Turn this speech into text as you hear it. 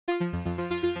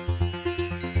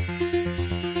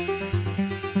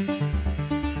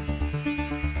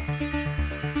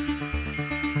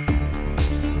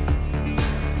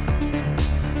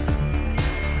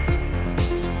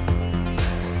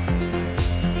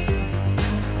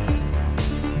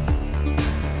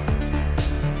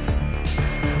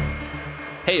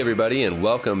Hey everybody, and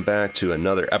welcome back to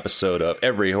another episode of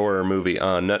Every Horror Movie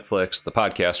on Netflix, the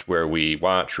podcast where we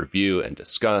watch, review, and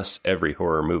discuss every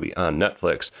horror movie on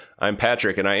Netflix. I'm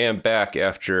Patrick, and I am back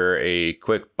after a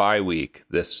quick bye week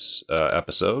this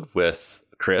episode with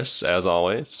Chris, as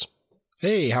always.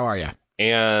 Hey, how are you?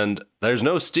 And there's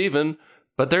no Steven,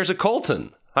 but there's a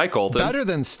Colton. Hi, Colton. Better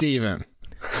than Steven.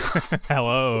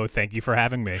 Hello, thank you for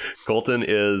having me. Colton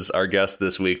is our guest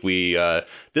this week. We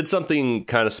did something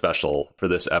kind of special for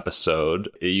this episode.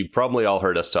 You probably all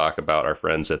heard us talk about our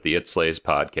friends at the It Slays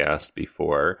podcast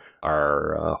before,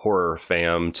 our horror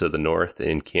fam to the north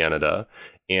in Canada.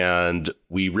 And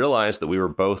we realized that we were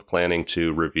both planning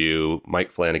to review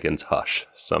Mike Flanagan's Hush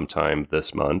sometime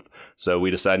this month. So we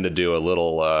decided to do a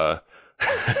little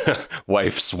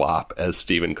wife swap, as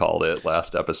Steven called it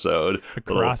last episode. A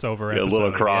crossover episode. A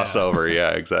little crossover, yeah,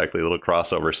 exactly. A little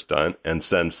crossover stunt. And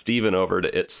send Steven over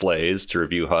to It Slays to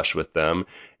review Hush with them,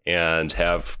 and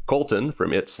have Colton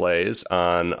from It Slays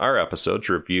on our episode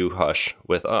to review Hush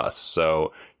with us.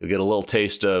 So you'll get a little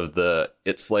taste of the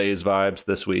It Slays vibes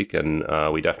this week, and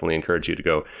we definitely encourage you to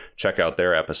go check out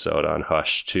their episode on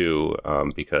Hush too,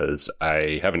 because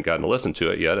I haven't gotten to listen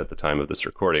to it yet at the time of this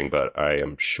recording, but I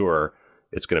am sure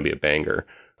it's going to be a banger.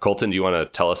 Colton, do you want to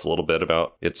tell us a little bit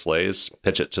about It Slays?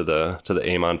 Pitch it to the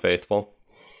Amon faithful.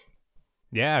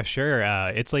 Yeah, sure.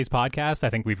 It Slays podcast, I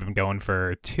think we've been going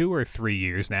for 2 or 3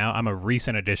 years now. I'm a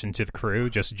recent addition to the crew,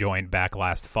 just joined back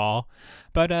last fall.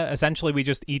 But essentially, we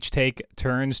just each take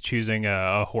turns choosing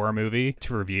a horror movie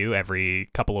to review every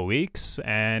couple of weeks.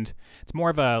 And it's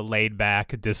more of a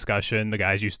laid-back discussion. The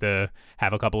guys used to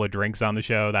have a couple of drinks on the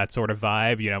show, that sort of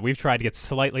vibe. You know, we've tried to get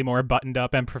slightly more buttoned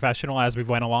up and professional as we've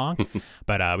went along.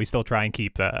 But we still try and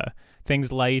keep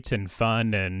things light and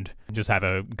fun and just have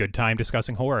a good time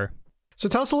discussing horror. So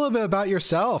tell us a little bit about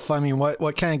yourself. I mean, what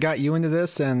kind of got you into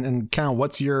this, and kind of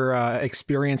what's your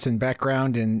experience and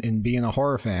background in being a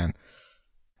horror fan?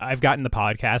 I've gotten the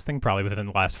podcasting probably within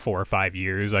the last 4 or 5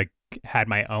 years. I had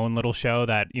my own little show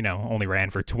that, you know, only ran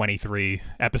for 23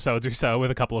 episodes or so with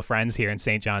a couple of friends here in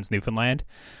St. John's, Newfoundland.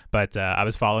 But I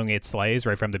was following It Slays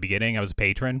right from the beginning. I was a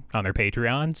patron on their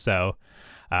Patreon, so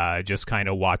just kind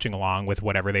of watching along with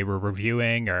whatever they were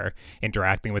reviewing or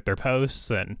interacting with their posts.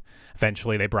 And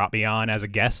eventually they brought me on as a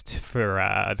guest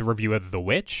for the review of The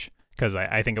Witch, because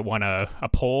I think it won a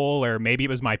poll, or maybe it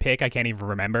was my pick. I can't even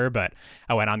remember, but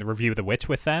I went on the review of The Witch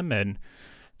with them, and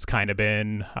it's kind of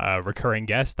been a recurring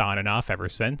guest on and off ever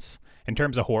since. In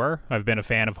terms of horror, I've been a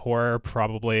fan of horror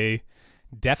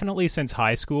definitely since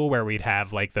high school, where we'd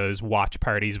have like those watch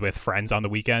parties with friends on the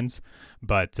weekends.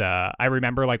 But I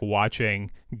remember like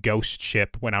watching Ghost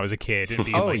Ship when I was a kid and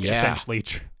being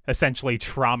essentially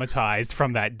traumatized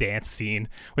from that dance scene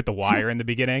with the wire in the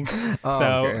beginning.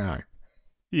 Okay.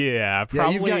 Yeah,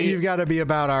 probably. Yeah, you've got to be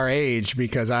about our age,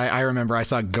 because I remember I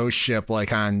saw Ghost Ship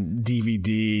like on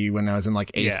DVD when I was in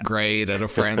like 8th grade at a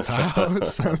friend's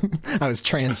house. I was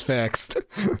transfixed.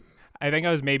 I think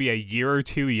I was maybe a year or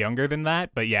two younger than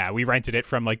that, but yeah, we rented it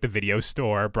from like the video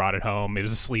store, brought it home. It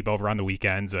was a sleepover on the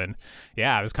weekends, and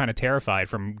yeah, I was kind of terrified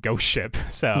from Ghost Ship.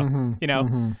 So,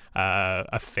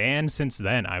 a fan since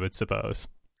then, I would suppose.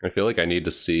 I feel like I need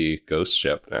to see Ghost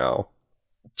Ship now.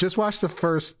 Just watch the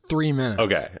first 3 minutes.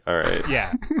 Okay, all right.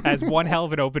 Yeah, as one hell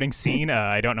of an opening scene.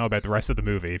 I don't know about the rest of the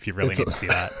movie if you really need to see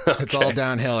that. It's all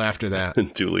downhill after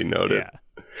that. Duly noted. Yeah.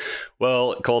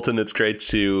 Well, Colton, it's great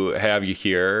to have you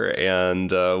here, and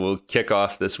we'll kick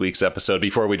off this week's episode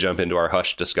before we jump into our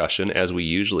Hush discussion, as we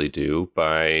usually do,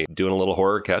 by doing a little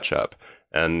horror catch-up.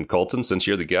 And Colton, since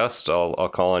you're the guest,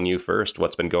 I'll call on you first.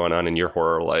 What's been going on in your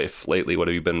horror life lately? What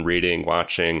have you been reading,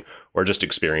 watching, or just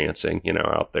experiencing,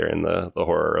 out there in the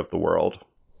horror of the world?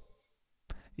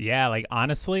 Yeah, like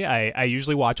honestly, I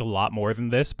usually watch a lot more than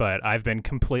this, but I've been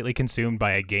completely consumed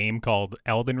by a game called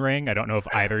Elden Ring. I don't know if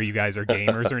either of you guys are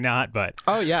gamers or not, but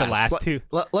oh yeah, the last two.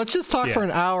 Let's just talk for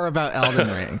an hour about Elden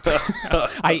Ring.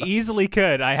 I easily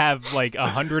could. I have like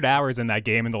 100 hours in that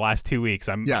game in the last 2 weeks.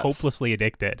 I'm hopelessly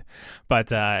addicted.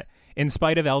 But in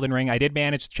spite of Elden Ring, I did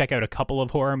manage to check out a couple of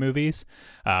horror movies.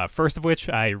 First of which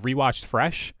I rewatched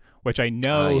Fresh, which I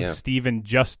know Steven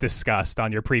just discussed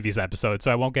on your previous episode,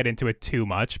 so I won't get into it too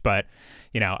much, but,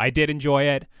 I did enjoy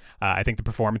it. I think the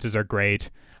performances are great.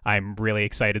 I'm really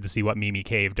excited to see what Mimi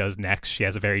Cave does next. She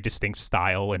has a very distinct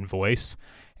style and voice,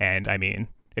 and, I mean,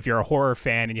 if you're a horror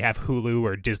fan and you have Hulu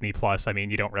or Disney Plus, I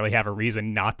mean, you don't really have a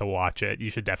reason not to watch it.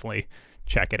 You should definitely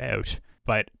check it out.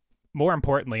 But more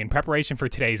importantly, in preparation for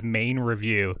today's main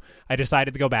review, I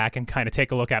decided to go back and kind of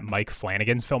take a look at Mike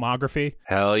Flanagan's filmography.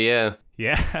 Hell yeah.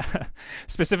 Yeah.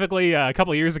 Specifically, a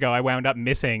couple of years ago, I wound up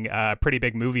missing a pretty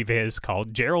big movie of his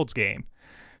called Gerald's Game.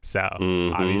 So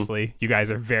obviously you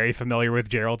guys are very familiar with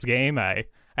Gerald's Game. I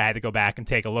had to go back and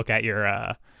take a look at your,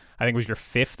 I think it was your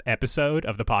 5th episode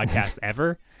of the podcast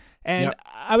ever. And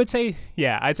I would say,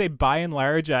 I'd say by and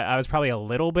large, I was probably a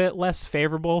little bit less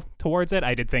favorable towards it.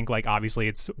 I did think, like, obviously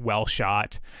it's well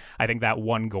shot. I think that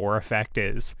one gore effect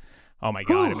is, oh my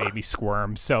God, it made me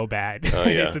squirm so bad. Oh,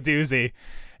 yeah. It's a doozy.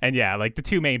 And yeah, like the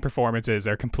 2 main performances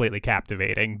are completely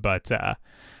captivating. But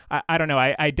I don't know.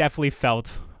 I definitely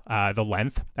felt the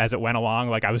length as it went along.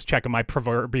 Like I was checking my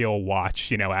proverbial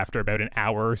watch, after about an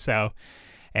hour or so.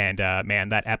 And man,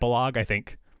 that epilogue, I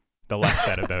think, the less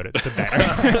said about it, the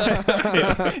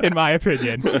better, in my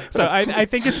opinion. So I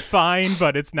think it's fine,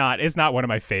 but it's not one of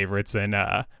my favorites in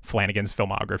Flanagan's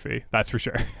filmography. That's for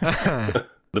sure.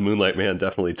 The Moonlight Man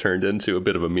definitely turned into a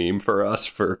bit of a meme for us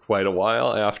for quite a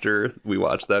while after we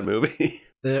watched that movie.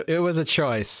 It was a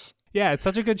choice. Yeah, it's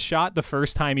such a good shot the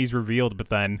first time he's revealed, but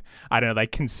then, I don't know,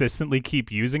 like consistently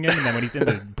keep using him, and then when he's in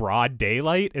the broad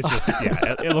daylight, it's just,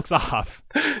 it looks off.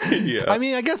 Yeah. I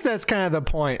mean, I guess that's kind of the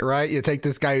point, right? You take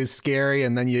this guy who's scary,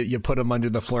 and then you put him under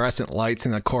the fluorescent lights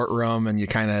in a courtroom, and you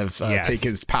kind of take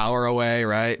his power away,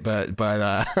 right? But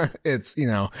it's,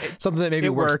 something that maybe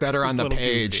works better on the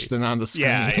page than on the screen.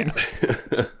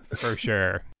 Yeah. For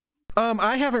sure.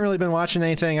 I haven't really been watching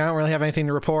anything. I don't really have anything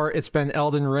to report. It's been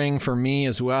Elden Ring for me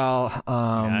as well.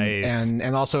 Nice.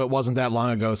 And also it wasn't that long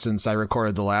ago since I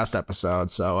recorded the last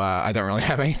episode, so I don't really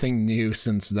have anything new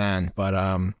since then,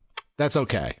 but that's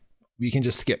okay. You can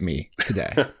just skip me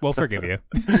today. We'll forgive you.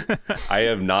 I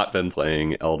have not been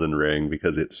playing Elden Ring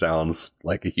because it sounds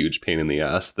like a huge pain in the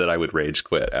ass that I would rage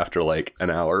quit after like an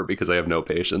hour because I have no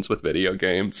patience with video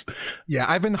games. Yeah,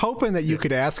 I've been hoping that you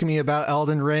could ask me about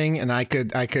Elden Ring and I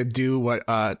could do what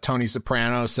Tony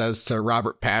Soprano says to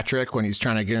Robert Patrick when he's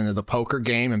trying to get into the poker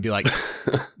game and be like,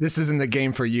 this isn't the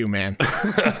game for you, man.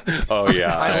 Oh,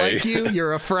 yeah. I like you.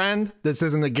 You're a friend. This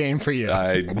isn't the game for you.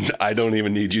 I don't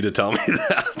even need you to tell me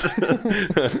that.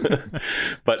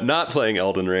 But not playing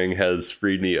Elden Ring has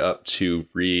freed me up to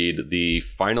read the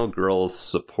Final Girls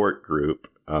Support Group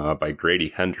by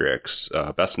Grady Hendrix,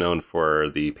 best known for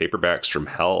the Paperbacks from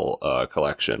Hell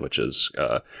collection, which is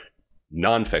a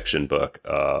nonfiction book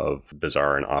of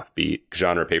bizarre and offbeat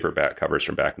genre paperback covers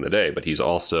from back in the day. But he's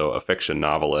also a fiction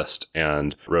novelist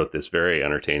and wrote this very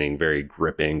entertaining, very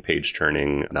gripping,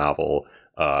 page-turning novel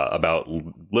about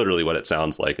literally what it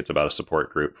sounds like. It's about a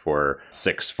support group for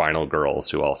 6 final girls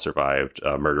who all survived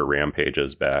murder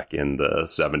rampages back in the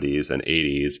 70s and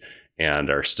 80s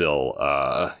and are still,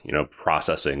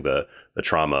 processing the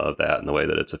trauma of that and the way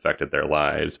that it's affected their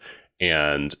lives.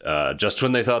 And just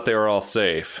when they thought they were all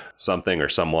safe, something or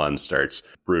someone starts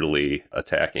brutally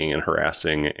attacking and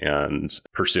harassing and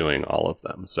pursuing all of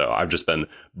them. So I've just been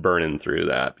burning through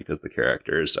that because the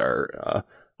characters are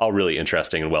all really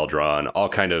interesting and well drawn, all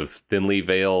kind of thinly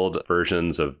veiled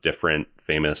versions of different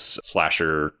famous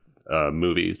slasher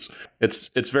movies. It's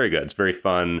very good. It's very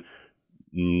fun,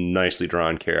 nicely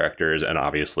drawn characters, and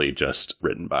obviously just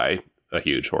written by a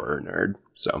huge horror nerd.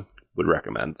 So would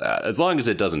recommend that, as long as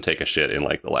it doesn't take a shit in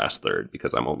like the last third,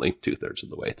 because I'm only 2/3 of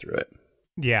the way through it.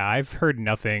 Yeah, I've heard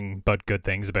nothing but good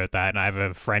things about that, and I have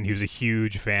a friend who's a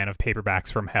huge fan of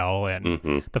Paperbacks from Hell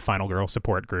and the Final Girl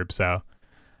Support Group, so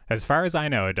as far as I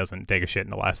know, it doesn't take a shit in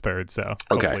the last third, so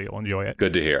hopefully you'll enjoy it.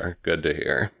 Good to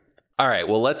hear. All right,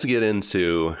 well, let's get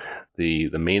into the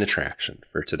main attraction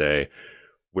for today.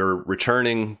 We're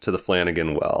returning to the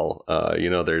Flanagan well.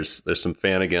 There's some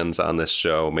Fanagans on this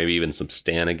show, maybe even some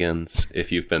Stanigans,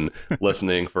 if you've been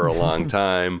listening for a long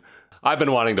time. I've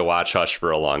been wanting to watch Hush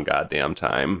for a long goddamn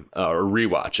time, or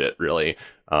rewatch it, really.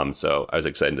 So I was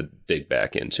excited to dig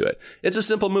back into it. It's a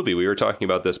simple movie. We were talking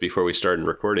about this before we started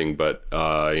recording, but,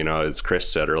 as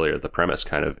Chris said earlier, the premise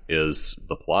kind of is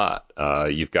the plot.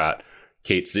 You've got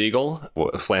Kate Siegel,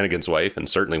 Flanagan's wife, and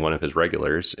certainly one of his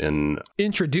regulars in...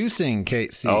 Introducing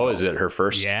Kate Siegel. Oh, is it her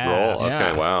first role?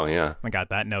 Okay, wow, yeah. I got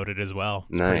that noted as well.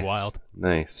 It's nice. Pretty wild.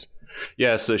 Nice.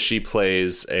 Yeah, so she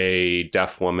plays a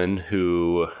deaf woman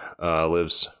who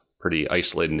lives pretty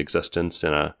isolated existence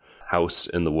in a house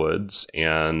in the woods,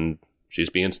 and she's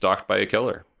being stalked by a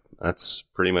killer. That's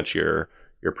pretty much your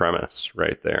premise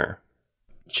right there.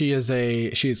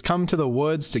 She's come to the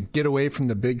woods to get away from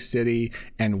the big city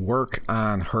and work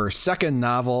on her second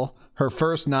novel. Her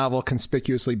first novel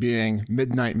conspicuously being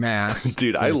Midnight Mass.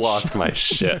 Dude, I lost my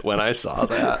shit when I saw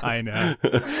that. I know.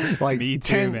 Like me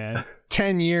too, man.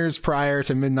 10 years prior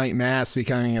to Midnight Mass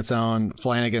becoming its own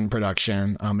Flanagan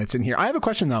production. It's in here. I have a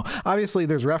question, though. Obviously,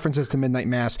 there's references to Midnight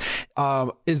Mass.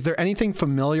 Is there anything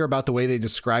familiar about the way they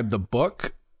describe the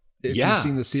book if you've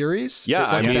seen the series. Yeah,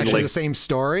 I mean, it's actually the same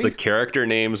story. The character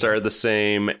names are the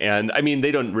same, and I mean,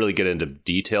 they don't really get into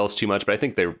details too much, but I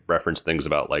think they reference things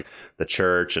about like the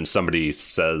church, and somebody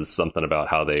says something about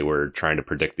how they were trying to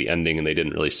predict the ending and they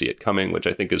didn't really see it coming, which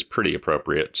I think is pretty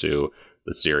appropriate to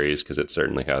the series because it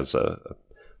certainly has a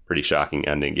pretty shocking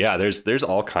ending. Yeah, there's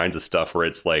all kinds of stuff where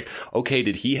it's like, okay,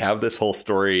 did he have this whole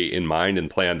story in mind and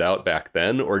planned out back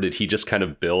then, or did he just kind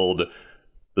of build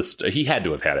he had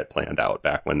to have had it planned out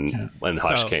back when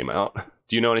Hush came out.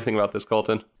 Do you know anything about this,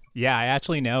 Colton? Yeah, I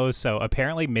actually know. So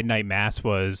apparently Midnight Mass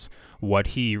was what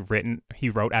he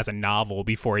wrote as a novel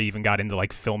before he even got into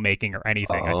like filmmaking or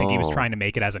anything. I think he was trying to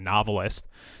make it as a novelist.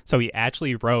 So he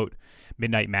actually wrote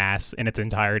Midnight Mass in its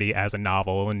entirety as a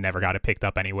novel and never got it picked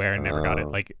up anywhere and never got it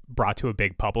like brought to a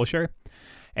big publisher.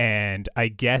 And I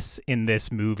guess in this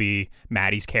movie,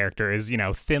 Maddie's character is,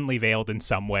 thinly veiled in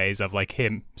some ways of like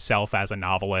himself as a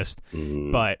novelist.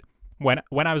 But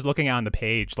when I was looking on the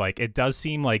page, like it does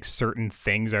seem like certain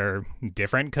things are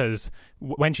different because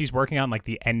when she's working on like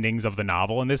the endings of the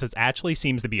novel, and this actually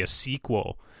seems to be a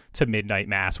sequel to Midnight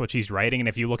Mass, what she's writing. And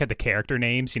if you look at the character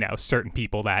names, certain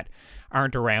people that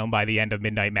aren't around by the end of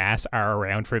Midnight Mass are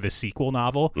around for the sequel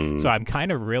novel. So I'm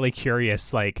kind of really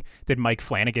curious, like, did Mike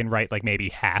Flanagan write like maybe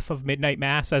half of Midnight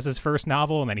Mass as his first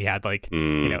novel, and then he had like,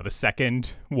 the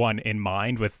second one in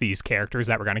mind with these characters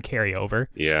that were going to carry over?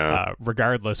 Yeah.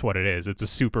 Regardless what it is, it's a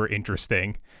super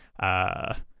interesting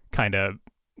kind of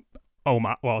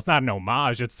well, it's not an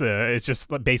homage. It's just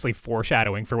basically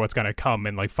foreshadowing for what's going to come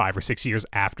in like 5 or 6 years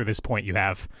after this point. You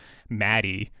have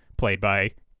Maddie, played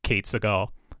by Kate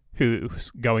Siegel,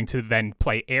 who's going to then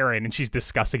play Erin, and she's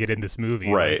discussing it in this movie.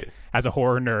 Right. Like, as a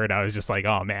horror nerd, I was just like,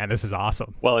 oh man, this is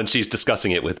awesome. Well, and she's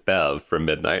discussing it with Bev from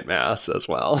Midnight Mass as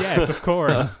well. Yes, of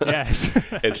course. Yes.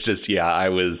 It's just, I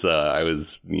was,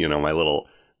 my little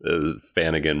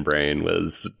Flanagan brain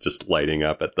was just lighting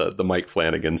up at the Mike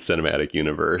Flanagan cinematic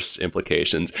universe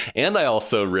implications. And I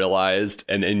also realized,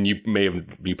 and you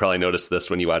probably noticed this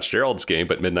when you watched Gerald's Game,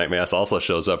 but Midnight Mass also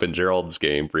shows up in Gerald's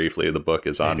Game briefly. The book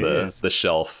is on the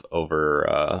shelf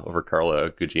over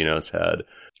Carla Gugino's head.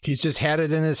 He's just had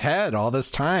it in his head all this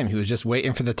time. He was just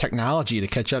waiting for the technology to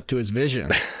catch up to his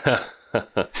vision.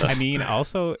 I mean,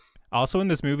 also in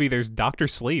this movie, there's Dr.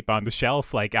 Sleep on the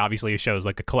shelf. Like, obviously it shows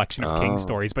like a collection of King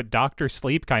stories, but Dr.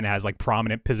 Sleep kind of has like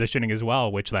prominent positioning as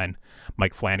well, which then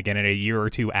Mike Flanagan in a year or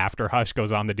two after Hush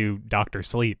goes on to do Dr.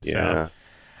 Sleep. Yeah. So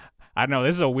I don't know.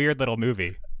 This is a weird little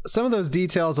movie. Some of those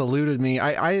details eluded me.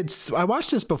 I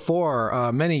watched this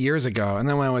before many years ago, and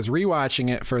then when I was rewatching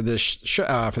it for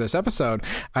this episode,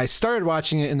 I started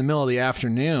watching it in the middle of the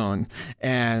afternoon,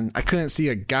 and I couldn't see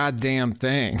a goddamn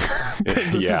thing.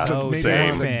 This is maybe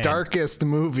one of the darkest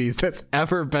movies that's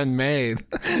ever been made.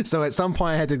 So at some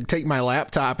point, I had to take my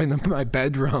laptop into my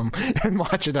bedroom and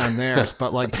watch it on there.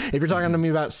 But like, if you're talking to me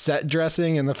about set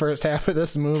dressing in the first half of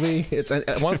this movie, it's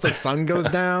once the sun goes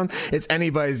down, it's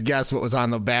anybody's guess what was on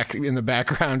the in the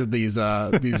background of these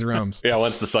rooms. Yeah,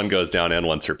 once the sun goes down and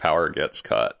once her power gets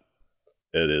cut,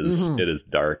 it is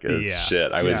dark as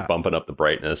shit. I was bumping up the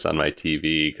brightness on my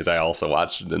TV because I also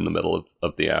watched it in the middle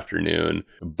of the afternoon.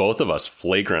 Both of us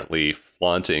flagrantly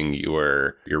flaunting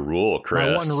your rule, Chris.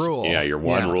 My one rule. Yeah, your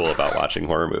one rule about watching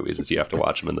horror movies is you have to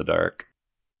watch them in the dark.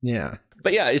 Yeah.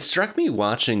 But yeah, it struck me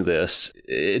watching this.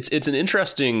 It's an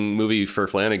interesting movie for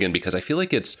Flanagan because I feel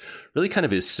like it's really kind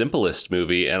of his simplest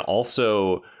movie, and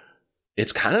also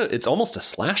it's almost a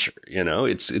slasher.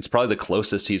 It's probably the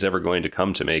closest he's ever going to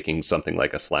come to making something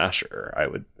like a slasher.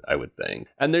 I would think.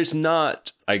 And there's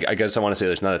not, I guess I want to say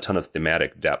there's not a ton of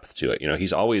thematic depth to it.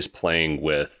 He's always playing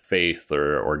with faith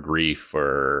or grief,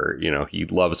 or he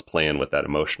loves playing with that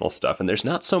emotional stuff. And there's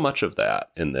not so much of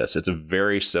that in this. It's a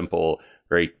very simple,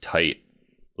 very tight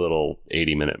little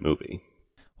 80-minute movie.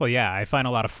 Well, yeah, I find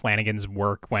a lot of Flanagan's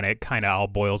work, when it kind of all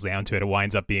boils down to it,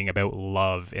 winds up being about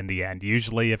love in the end.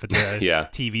 Usually, if it's a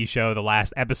TV show, the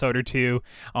last episode or two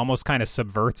almost kind of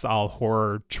subverts all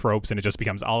horror tropes, and it just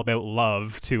becomes all about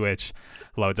love, to which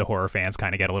loads of horror fans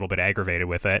kind of get a little bit aggravated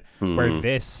with it. Where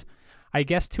this, I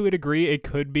guess to a degree, it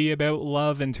could be about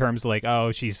love in terms of like,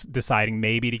 oh, she's deciding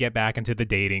maybe to get back into the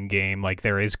dating game. Like,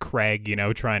 there is Craig,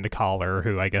 trying to call her,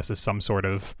 who I guess is some sort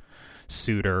of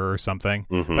suitor or something.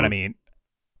 But I mean,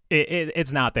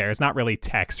 it's not there. It's not really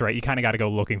text, right? You kind of got to go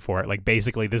looking for it. Like,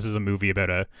 basically, this is a movie about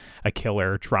a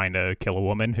killer trying to kill a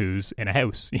woman who's in a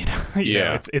house.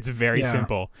 It's very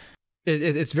simple.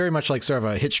 It's very much like sort of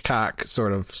a Hitchcock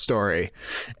sort of story.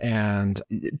 And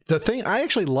the thing, I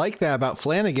actually like that about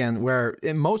Flanagan, where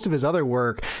in most of his other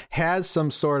work has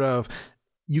some sort of,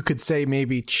 you could say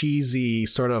maybe cheesy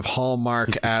sort of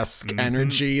Hallmark-esque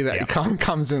energy that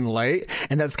comes in late,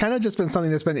 and that's kind of just been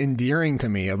something that's been endearing to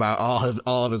me about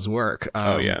all of his work.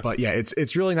 But yeah,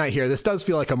 it's really not here. This does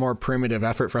feel like a more primitive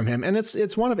effort from him, and it's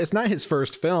not his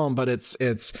first film, but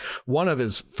it's one of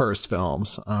his first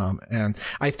films. And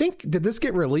I think, did this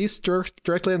get released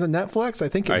directly on the Netflix? I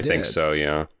think it did. I think so.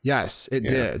 Yeah. Yes, it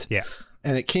did. Yeah.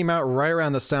 And it came out right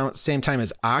around the same time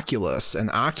as Oculus.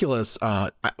 And Oculus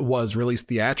was released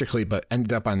theatrically, but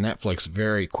ended up on Netflix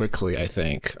very quickly, I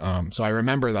think. So I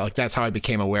remember that, that's how I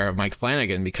became aware of Mike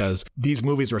Flanagan, because these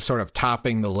movies were sort of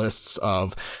topping the lists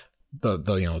of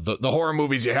the horror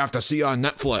movies you have to see on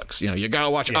Netflix. You gotta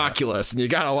watch Oculus and you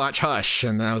gotta watch Hush.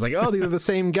 And then I was like, oh, these are the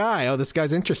same guy. Oh, this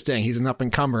guy's interesting. He's an up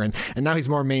and comer, and now he's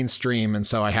more mainstream. And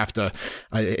so I have to.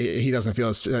 He doesn't feel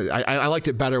as. I liked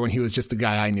it better when he was just the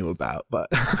guy I knew about. But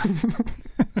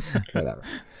whatever.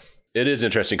 It is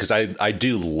interesting because I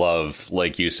do love,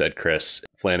 like you said, Chris,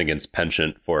 Flanagan's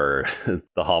penchant for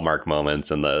the Hallmark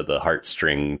moments and the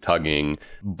heartstring tugging,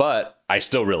 but I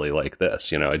still really like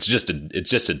this. It's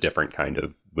just a different kind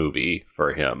of movie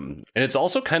for him, and it's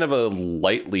also kind of a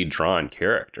lightly drawn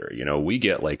character. We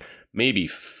get like maybe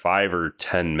 5 or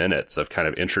 10 minutes of kind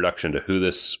of introduction to who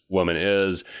this woman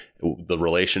is, the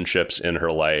relationships in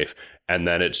her life, and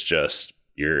then it's just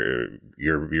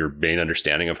your main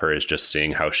understanding of her is just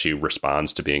seeing how she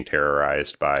responds to being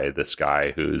terrorized by this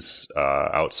guy who's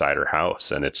outside her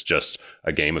house, and it's just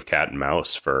a game of cat and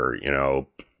mouse for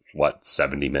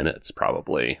 70 minutes,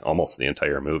 probably almost the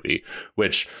entire movie,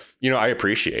 which I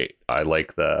appreciate. I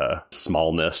like the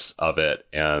smallness of it,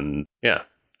 and yeah,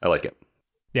 I like it.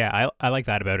 Yeah, I like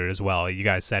that about it as well. You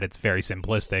guys said it's very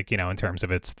simplistic, in terms of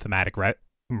its thematic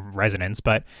resonance,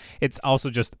 but it's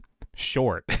also just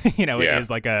short. It is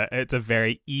it's a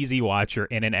very easy watch. You're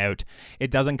in and out.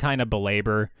 It doesn't kind of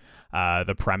belabor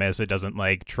the premise. It doesn't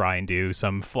try and do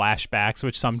some flashbacks,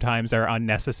 which sometimes are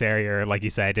unnecessary, or like you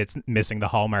said, it's missing the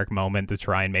Hallmark moment to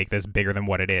try and make this bigger than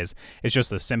what it is. It's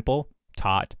just a simple,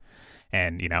 taut,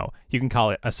 and you can call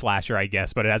it a slasher, I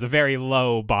guess, but it has a very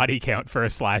low body count for a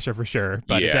slasher for sure.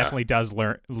 But it definitely does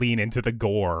lean into the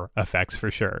gore effects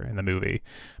for sure in the movie.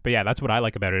 But yeah, that's what I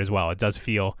like about it as well. It does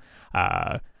feel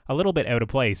a little bit out of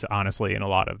place, honestly, in a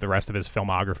lot of the rest of his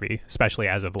filmography, especially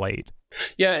as of late.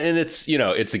 Yeah, and it's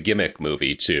it's a gimmick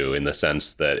movie too, in the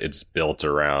sense that it's built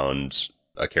around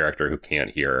a character who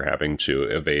can't hear having to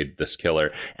evade this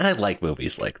killer. And I like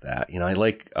movies like that. I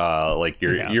like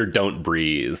your Don't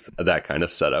Breathe, that kind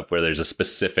of setup where there's a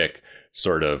specific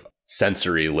sort of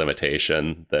sensory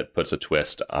limitation that puts a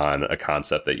twist on a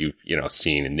concept that you've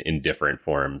seen in different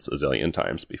forms a zillion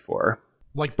times before.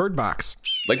 Like Bird Box.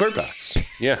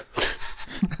 Yeah.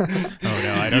 Oh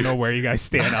no, I don't know where you guys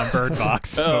stand on Bird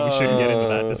Box, but we shouldn't get into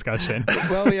that discussion.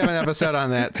 Well, we have an episode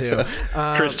on that too.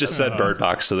 Chris just said Bird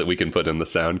Box so that we can put in the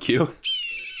sound cue.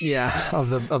 Yeah, of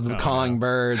the calling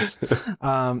birds.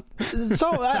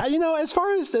 So as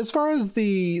far as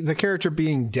the character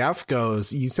being deaf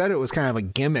goes, you said it was kind of a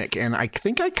gimmick, and I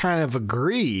think I kind of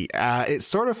agree. It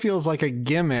sort of feels like a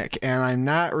gimmick, and I'm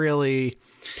not really.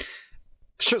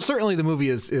 Certainly the movie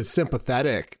is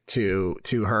sympathetic to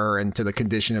her and to the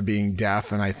condition of being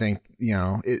deaf, and I think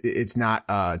it's not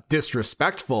a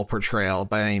disrespectful portrayal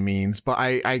by any means, but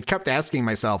I kept asking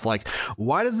myself,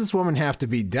 why does this woman have to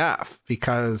be deaf?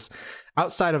 Because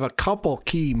outside of a couple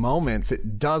key moments,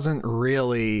 it doesn't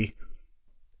really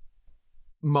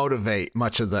motivate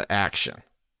much of the action.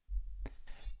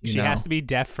 She has to be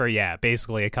deaf for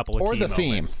basically a couple of or key the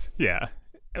moments. theme. Yeah.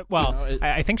 Well,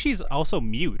 I think she's also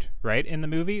mute, right, in the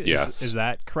movie? Yes. Is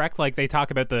that correct? They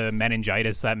talk about the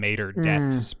meningitis that made her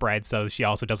deaf spread, so she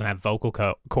also doesn't have vocal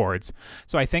cords.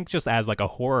 So I think just as a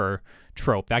horror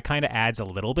trope, that kind of adds a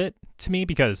little bit to me,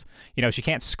 because, she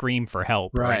can't scream for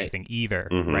help or anything either,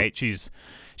 right? She's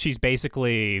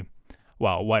basically...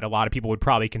 well, what a lot of people would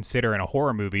probably consider in a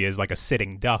horror movie is a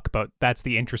sitting duck. But that's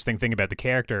the interesting thing about the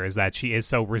character, is that she is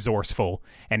so resourceful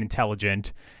and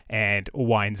intelligent and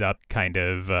winds up kind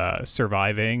of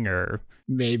surviving, or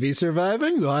maybe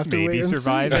surviving. We'll have to wait and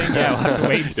surviving. See. Yeah, we'll have to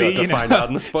wait and see. You'll have to find out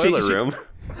in the spoiler room.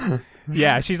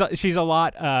 Yeah, she's a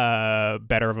lot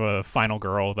better of a final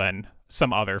girl than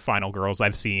some other final girls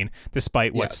I've seen,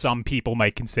 despite what some people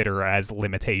might consider as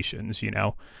limitations,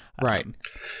 Right.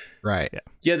 Right.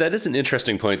 Yeah, that is an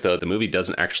interesting point, though. The movie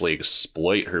doesn't actually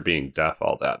exploit her being deaf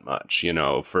all that much,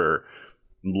 for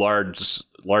large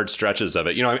stretches of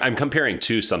it. I'm comparing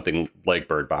to something like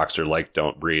Bird Box or like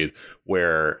Don't Breathe,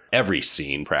 where every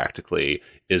scene practically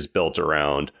is built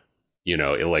around,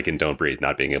 like in Don't Breathe,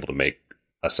 not being able to make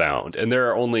a sound. And there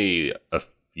are only a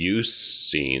few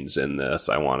scenes in this,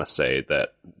 I want to say,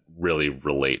 that really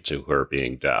relate to her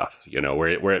being deaf, where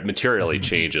it materially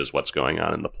changes what's going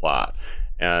on in the plot.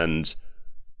 And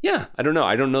yeah, I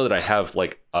don't know that I have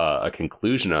like a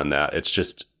conclusion on that. It's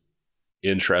just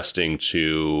interesting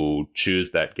to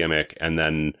choose that gimmick and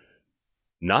then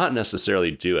not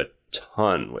necessarily do a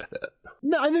ton with it.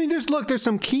 No, I mean, there's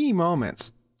some key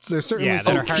moments. There's certainly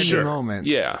some key moments.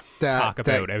 Yeah. Talk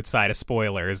about outside of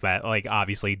spoilers that, like,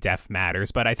 obviously death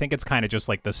matters, but I think it's kind of just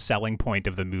like the selling point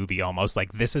of the movie almost.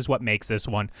 Like, this is what makes this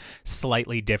one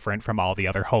slightly different from all the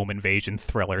other home invasion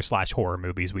thriller / horror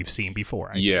movies we've seen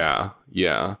before. Yeah.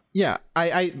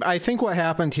 I think what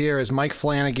happened here is Mike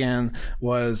Flanagan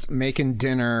was making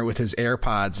dinner with his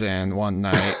AirPods in one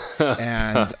night,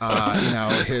 and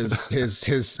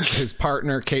his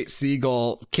partner Kate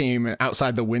Siegel came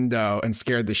outside the window and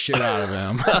scared the shit out of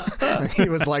him. And he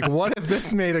was like, "What if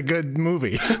this made a good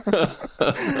movie?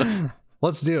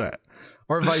 Let's do it."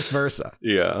 Or vice versa.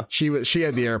 Yeah. She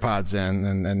had the AirPods in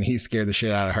and he scared the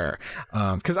shit out of her.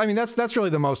 Cause I mean, that's really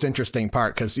the most interesting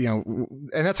part. Cause, and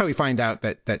that's how we find out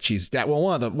that she's deaf. Well,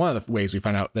 one of the ways we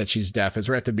find out that she's deaf is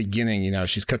right at the beginning,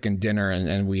 she's cooking dinner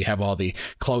and we have all the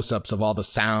close-ups of all the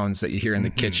sounds that you hear in the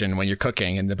kitchen when you're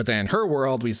cooking. But then in her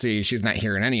world, we see she's not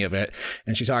hearing any of it.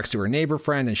 And she talks to her neighbor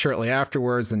friend. And shortly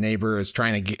afterwards, the neighbor is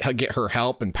trying to get her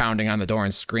help and pounding on the door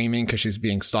and screaming because she's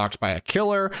being stalked by a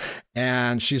killer.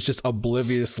 And she's just obliviously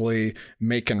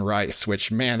making rice,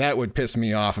 which, man, that would piss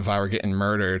me off if I were getting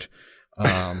murdered.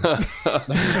 And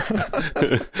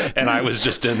I was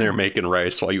just in there making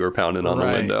rice while you were pounding on the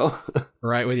window.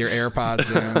 Right, with your AirPods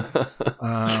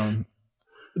in.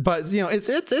 But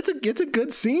it's a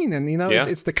good scene, and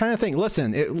it's the kind of thing.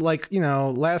 Listen,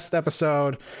 last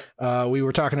episode we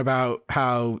were talking about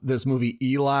how this movie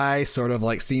Eli sort of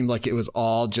like seemed like it was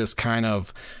all just kind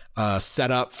of set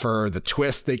up for the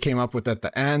twist they came up with at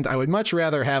the end. I would much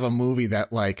rather have a movie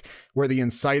that like where the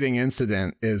inciting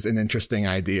incident is an interesting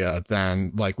idea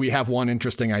than like we have one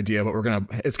interesting idea, but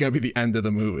it's gonna be the end of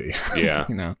the movie. Yeah.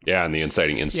 Yeah, and the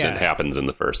inciting incident happens in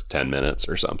the first 10 minutes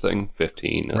or something,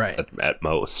 15 at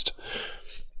most.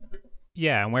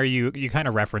 Yeah, and where you kind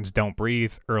of referenced Don't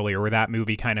Breathe earlier, where that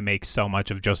movie kind of makes so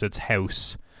much of just its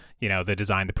house, the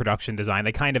design, the production design,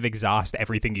 they kind of exhaust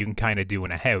everything you can kind of do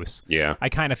in a house. Yeah. I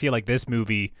kind of feel like this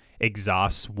movie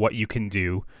exhausts what you can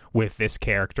do with this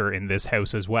character in this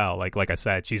house as well. Like I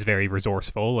said, she's very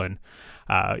resourceful and,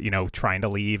 trying to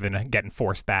leave and getting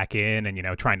forced back in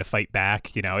and, trying to fight back.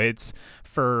 It's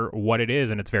for what it is,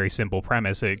 and it's very simple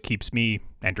premise. It keeps me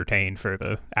entertained for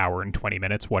the hour and 20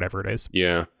 minutes, whatever it is.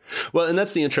 Yeah. Well, and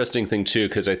that's the interesting thing, too,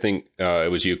 because I think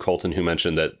it was you, Colton, who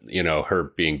mentioned that,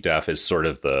 her being deaf is sort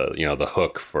of the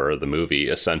hook for the movie,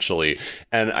 essentially.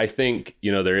 And I think,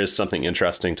 there is something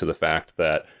interesting to the fact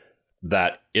that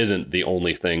isn't the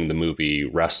only thing the movie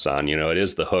rests on. It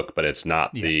is the hook, but it's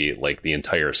not the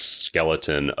entire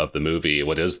skeleton of the movie.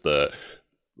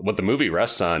 What the movie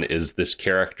rests on is this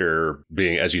character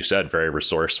being, as you said, very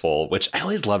resourceful, which I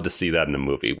always love to see that in a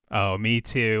movie. Oh, me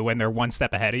too. When they're one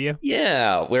step ahead of you.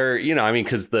 Yeah. Where,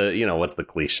 because what's the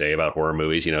cliche about horror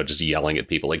movies, just yelling at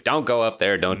people like, don't go up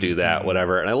there, don't do that,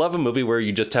 whatever. And I love a movie where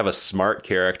you just have a smart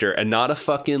character and not a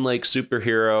fucking like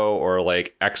superhero or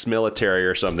like ex-military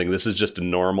or something. This is just a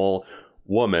normal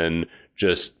woman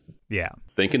just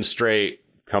thinking straight,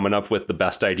 coming up with the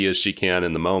best ideas she can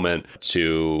in the moment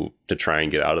to try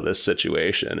and get out of this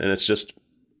situation. And it's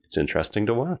interesting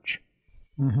to watch.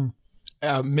 Mm-hmm.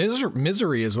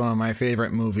 Misery is one of my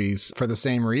favorite movies for the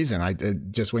same reason.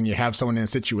 Just when you have someone in a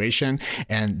situation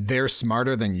and they're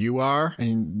smarter than you are,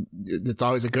 and it's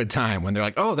always a good time when they're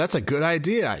like, "Oh, that's a good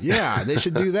idea. Yeah, they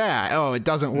should do that." Oh, it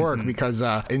doesn't work because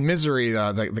in Misery,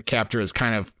 the captor is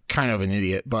kind of an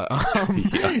idiot, but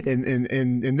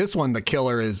in this one, the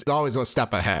killer is always a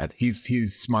step ahead.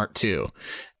 He's smart too.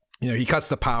 He cuts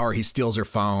the power, he steals her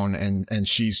phone, and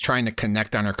she's trying to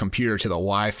connect on her computer to the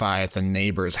Wi-Fi at the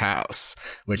neighbor's house,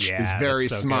 which is very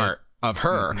smart of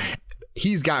her. Mm-hmm.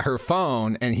 He's got her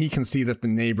phone, and he can see that the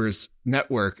neighbor's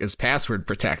network is password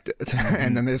protected. Mm-hmm.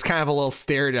 And then there's kind of a little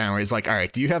stare down where he's like, all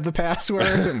right, do you have the password?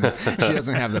 And she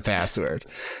doesn't have the password.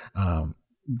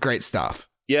 Great stuff.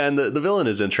 Yeah, and the villain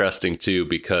is interesting, too,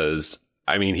 because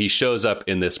he shows up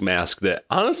in this mask that,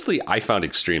 honestly, I found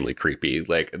extremely creepy.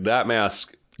 Like, that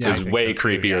mask is way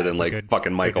creepier than like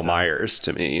fucking Michael Myers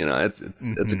to me.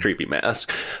 It's a creepy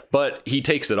mask, but he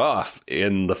takes it off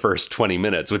in the first 20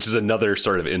 minutes, which is another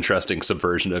sort of interesting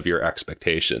subversion of your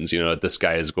expectations. This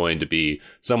guy is going to be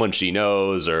someone she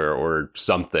knows or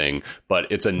something,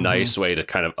 but it's a nice way to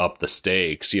kind of up the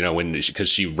stakes, because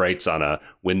she writes on a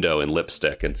window in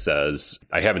lipstick and says,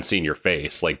 I haven't seen your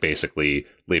face. Like, basically,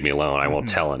 leave me alone. I won't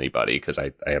tell anybody because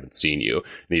I haven't seen you.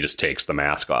 And he just takes the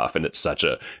mask off. And it's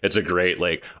a great,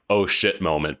 like, oh shit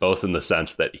moment, both in the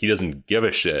sense that he doesn't give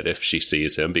a shit if she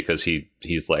sees him because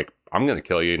he's like, I'm going to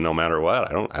kill you no matter what.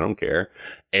 I don't care.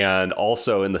 And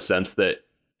also in the sense that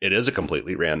it is a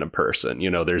completely random person. You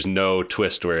know, there's no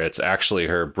twist where it's actually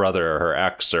her brother or her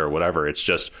ex or whatever. It's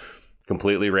just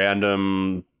completely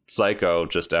random psycho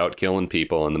just out killing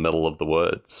people in the middle of the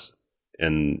woods.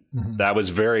 And that was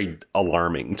very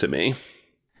alarming to me.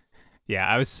 Yeah,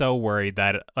 I was so worried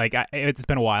that, like, it's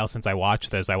been a while since I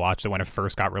watched this. I watched it when it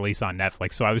first got released on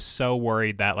Netflix. So I was so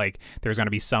worried that, like, there's going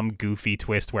to be some goofy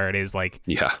twist where it is, like,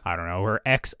 I don't know, her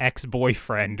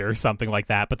ex-boyfriend or something like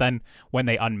that. But then when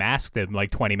they unmasked him,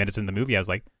 like, 20 minutes in the movie, I was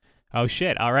like, oh,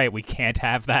 shit, all right, we can't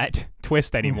have that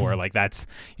twist anymore. Like, that's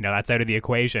out of the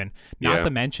equation. Not to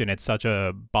mention, it's such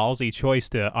a ballsy choice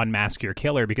to unmask your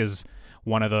killer because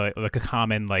one of the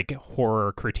common, like,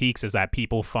 horror critiques is that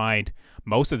people find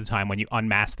most of the time when you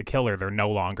unmask the killer, they're no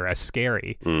longer as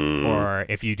scary. Or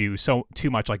if you do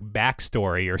too much, like,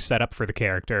 backstory or setup for the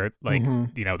character, like,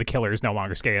 you know, the killer is no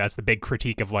longer scary. That's the big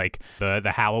critique of, like,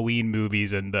 the Halloween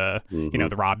movies and the, you know,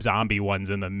 the Rob Zombie ones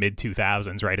in the mid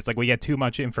 2000s, right? It's like we get too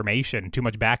much information, too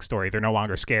much backstory. They're no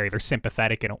longer scary. They're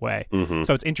sympathetic in a way.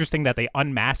 So it's interesting that they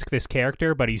unmask this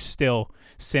character, but he's still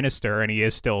sinister and he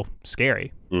is still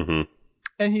scary.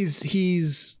 And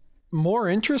he's more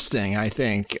interesting, I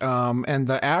think. And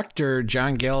the actor,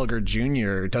 John Gallagher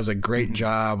Jr., does a great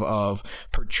job of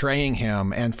portraying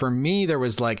him. And for me, there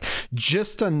was, like,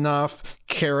 just enough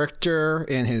character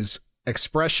in his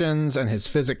expressions and his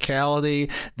physicality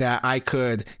that I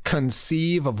could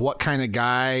conceive of what kind of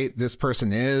guy this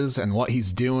person is and what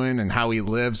he's doing and how he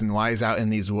lives and why he's out in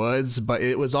these woods. But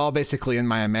it was all basically in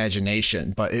my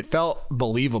imagination, but it felt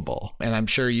believable. And I'm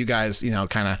sure you guys, you know,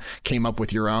 kind of came up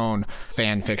with your own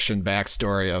fan fiction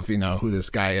backstory of, you know, who this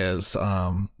guy is.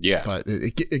 But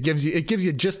it gives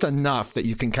you just enough that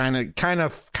you can kind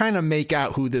of make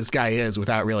out who this guy is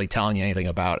without really telling you anything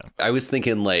about him. I was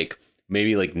thinking, like,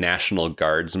 maybe like National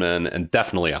Guardsman and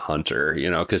definitely a hunter,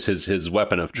 you know, because his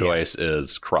weapon of choice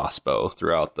is crossbow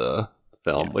throughout the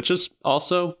film, which is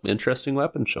also interesting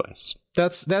weapon choice.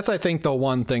 That's I think the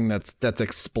one thing that's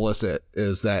explicit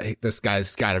is that this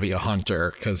guy's got to be a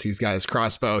hunter because he's got his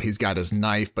crossbow, he's got his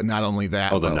knife, but not only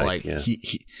that, but knife, like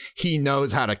he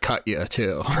knows how to cut you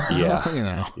too. Yeah, you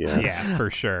know. Yeah,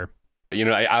 for sure. You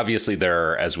know, obviously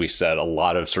there are, as we said, a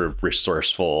lot of sort of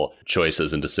resourceful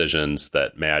choices and decisions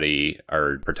that Maddie,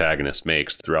 our protagonist,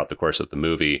 makes throughout the course of the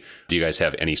movie. Do you guys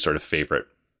have any sort of favorite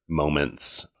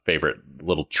moments, favorite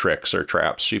little tricks or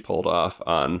traps she pulled off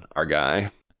on our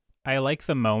guy? I like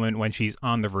the moment when she's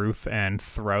on the roof and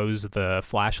throws the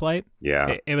flashlight.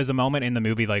 Yeah. It was a moment in the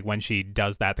movie, like when she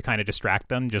does that to kind of distract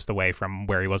them just away from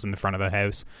where he was in the front of the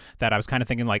house, that I was kind of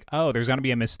thinking like, oh, there's going to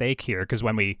be a mistake here. Because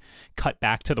when we cut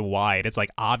back to the wide, it's like,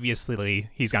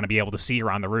 obviously he's going to be able to see her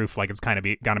on the roof. Like it's kind of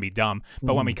going to be dumb.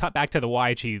 But when we cut back to the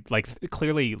wide, she like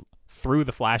clearly threw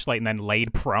the flashlight and then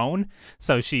laid prone,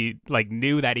 so she like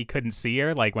knew that he couldn't see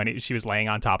her, like when she was laying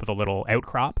on top of the little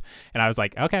outcrop. And I was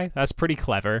like, okay, that's pretty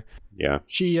clever. Yeah,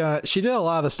 she did a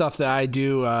lot of the stuff that I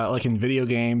do, like in video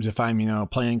games. If I'm, you know,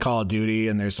 playing Call of Duty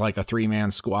and there's like a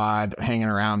 3-man squad hanging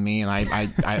around me, and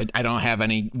I don't have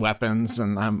any weapons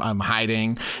and I'm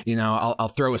hiding, you know, I'll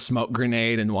throw a smoke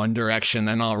grenade in one direction,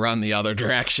 then I'll run the other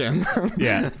direction.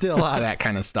 Yeah, did a lot of that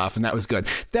kind of stuff, and that was good.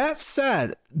 That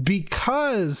said,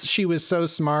 because she was so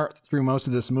smart through most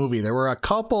of this movie, there were a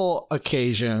couple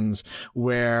occasions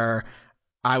where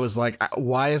I was like,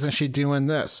 why isn't she doing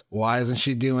this? Why isn't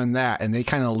she doing that? And they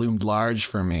kind of loomed large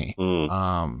for me.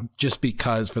 Just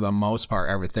because for the most part,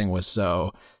 everything was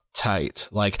so tight.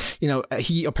 Like, you know,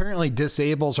 he apparently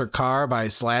disables her car by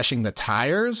slashing the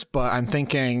tires, but I'm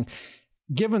thinking,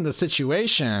 given the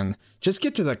situation, just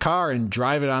get to the car and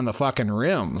drive it on the fucking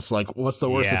rims. Like, what's the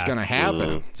worst that's going to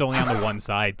happen? It's only on the one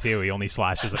side too. He only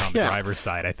slashes it on the driver's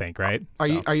side, I think, right?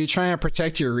 Are you trying to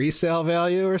protect your resale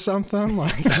value or something?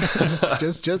 Like,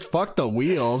 just fuck the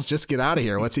wheels. Just get out of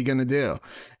here. What's he going to do?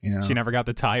 You know? She never got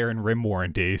the tire and rim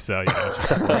warranty, so you know.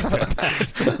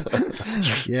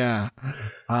 Yeah.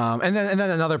 And then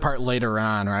another part later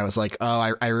on where I was like,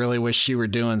 oh, I really wish she were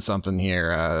doing something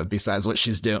here besides what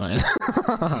she's doing.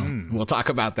 We'll talk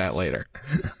about that later.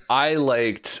 I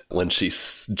liked when she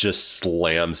just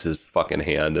slams his fucking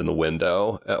hand in the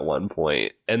window at one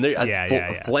point. And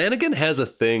Flanagan has a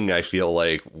thing, I feel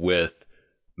like, with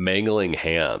mangling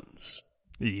hands.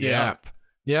 Yep.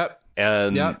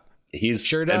 And he's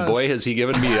sure does. And boy, has he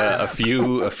given me a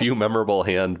few memorable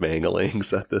hand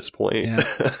manglings at this point.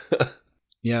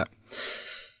 Yeah.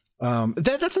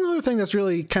 That's another thing that's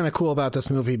really kind of cool about this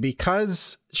movie,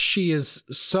 because she is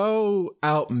so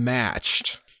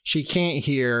outmatched. She can't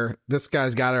hear. This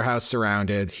guy's got her house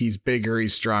surrounded. He's bigger,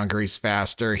 he's stronger, he's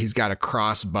faster. He's got a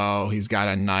crossbow. He's got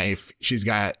a knife. She's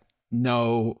got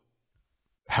no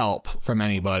help from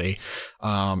anybody.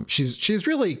 She's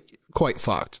really quite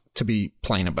fucked, to be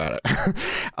plain about it.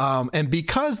 And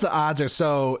because the odds are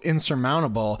so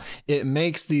insurmountable, it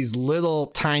makes these little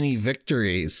tiny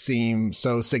victories seem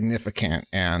so significant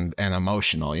and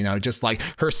emotional. You know, just like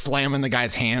her slamming the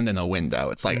guy's hand in a window.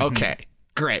 It's like, okay,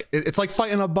 great. It's like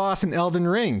fighting a boss in Elden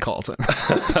Ring, Colton.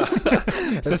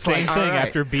 It's the same thing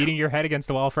after beating your head against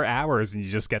the wall for hours, and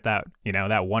you just get that, you know,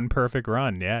 that one perfect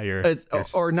run. Yeah, you're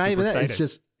or not even excited.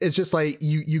 that. It's just like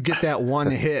you get that one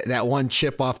hit, that one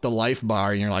chip off the life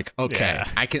bar, and you're like, okay,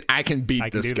 yeah. I can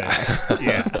beat this guy.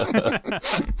 Yeah.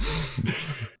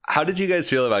 How did you guys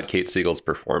feel about Kate Siegel's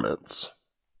performance?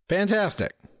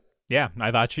 Fantastic. Yeah,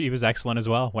 I thought she was excellent as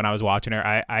well when I was watching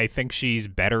her. I think she's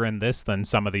better in this than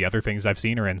some of the other things I've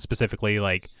seen her in, specifically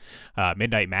like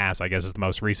Midnight Mass, I guess, is the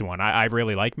most recent one. I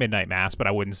really like Midnight Mass, but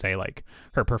I wouldn't say like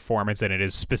her performance in it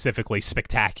is specifically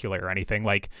spectacular or anything.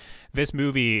 Like, this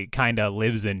movie kind of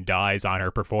lives and dies on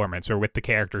her performance, or with the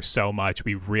character so much.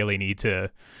 We really need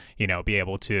to, you know, be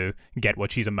able to get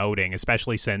what she's emoting,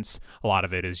 especially since a lot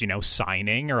of it is, you know,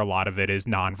 signing, or a lot of it is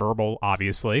nonverbal,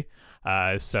 obviously.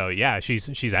 So yeah,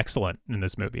 she's excellent in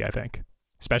this movie, I think,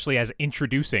 especially as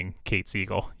introducing Kate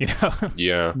Siegel, you know?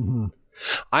 Yeah. Mm-hmm.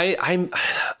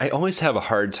 I always have a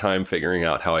hard time figuring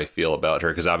out how I feel about her,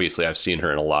 because obviously I've seen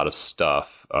her in a lot of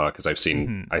stuff, because I've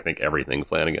seen, I think, everything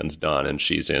Flanagan's done, and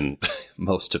she's in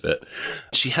most of it.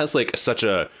 She has like such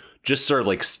a just sort of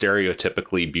like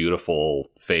stereotypically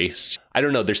beautiful face. I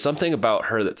don't know. There's something about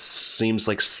her that seems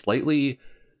like slightly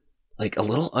like a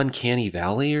little uncanny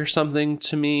valley or something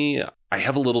to me. I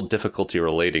have a little difficulty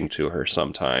relating to her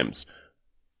sometimes,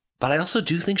 but I also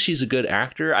do think she's a good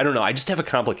actor. I don't know. I just have a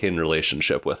complicated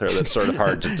relationship with her that's sort of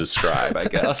hard to describe, I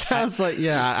guess. Sounds like,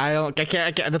 yeah, I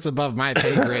can't, that's above my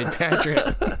pay grade,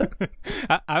 Patrick.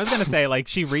 I was going to say, like,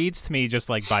 she reads to me, just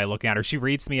like by looking at her, she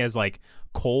reads to me as like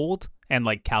cold and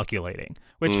like calculating,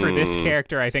 which for this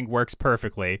character I think works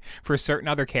perfectly. For certain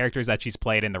other characters that she's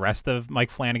played in the rest of Mike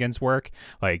Flanagan's work,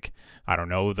 like, I don't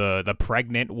know, the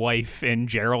pregnant wife in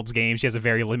Gerald's Game, she has a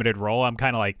very limited role. I'm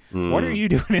kind of like, what are you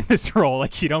doing in this role?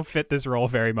 Like, you don't fit this role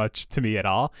very much to me at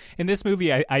all. In this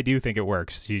movie, I do think it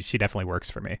works. She definitely works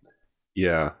for me.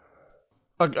 Yeah.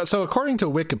 So according to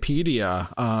Wikipedia,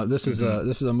 this is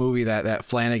a movie that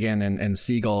Flanagan and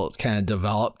Siegel kind of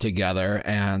developed together,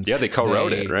 and yeah, they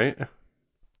co-wrote it, right?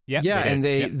 Yeah, and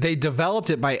they developed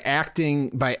it by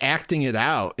acting it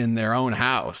out in their own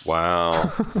house.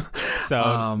 Wow.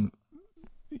 So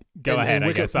go ahead,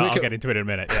 I guess. I'll get into it in a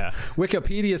minute, yeah.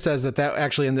 Wikipedia says that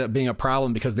actually ended up being a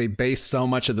problem because they based so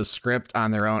much of the script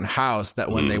on their own house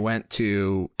that when they went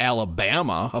to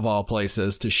Alabama, of all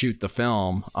places, to shoot the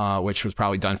film, which was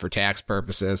probably done for tax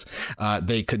purposes,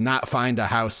 they could not find a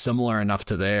house similar enough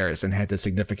to theirs and had to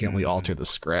significantly alter the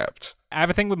script. I have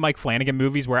a thing with Mike Flanagan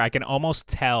movies where I can almost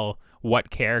tell what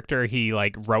character he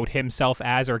like wrote himself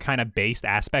as, or kind of based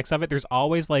aspects of it. There's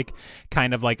always like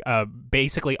kind of like a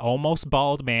basically almost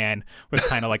bald man with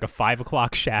kind of like a 5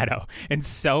 o'clock shadow in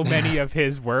so many of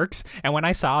his works. And when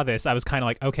I saw this, I was kind of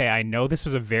like, okay, I know this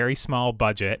was a very small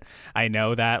budget. I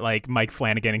know that like Mike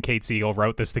Flanagan and Kate Siegel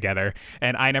wrote this together,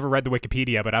 and I never read the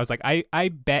Wikipedia, but I was like, I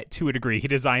bet to a degree he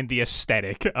designed the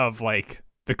aesthetic of like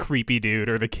the creepy dude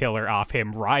or the killer off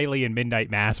him. Riley in Midnight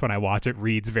Mass, when I watch it,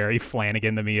 reads very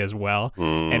Flanagan to me as well.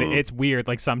 And it's weird.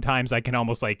 Like, sometimes I can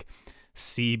almost like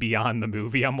see beyond the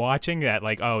movie I'm watching that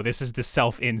like, oh, this is the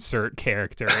self-insert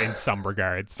character in some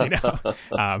regards, you know?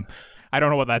 I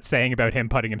don't know what that's saying about him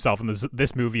putting himself in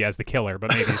this movie as the killer, but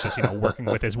maybe it's just, you know, working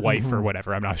with his wife or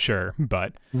whatever. I'm not sure.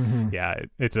 But yeah,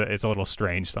 it's a little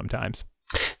strange sometimes.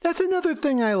 That's another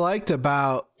thing I liked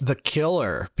about the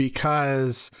killer,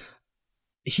 because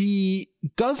he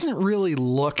doesn't really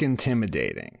look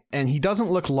intimidating, and he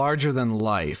doesn't look larger than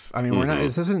life. I mean, we're not,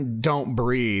 this isn't Don't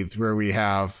Breathe where we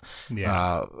have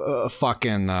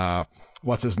fucking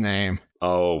what's his name?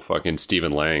 Oh, fucking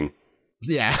Stephen Lang.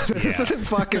 Yeah. This isn't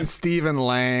fucking Stephen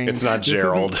Lang. It's not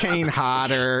Gerald. This isn't Kane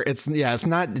Hodder. It's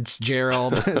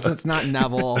Gerald. It's not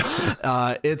Neville.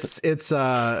 It's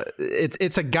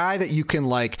a guy that you can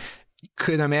like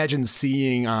could imagine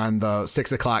seeing on the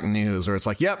 6 o'clock news, where it's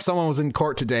like, yep, someone was in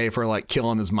court today for like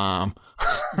killing his mom.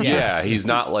 Yeah, he's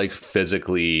not like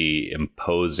physically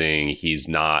imposing. He's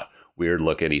not weird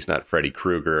looking. He's not Freddy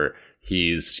Krueger.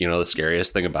 He's, you know, the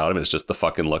scariest thing about him is just the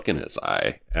fucking look in his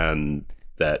eye, and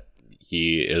that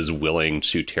he is willing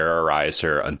to terrorize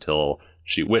her until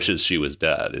she wishes she was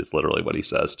dead, is literally what he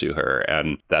says to her.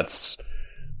 And that's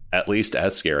at least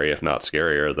as scary, if not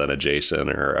scarier, than a Jason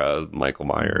or a Michael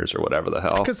Myers or whatever the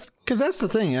hell. Because that's the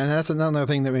thing, and that's another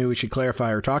thing that maybe we should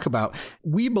clarify or talk about.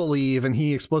 We believe, and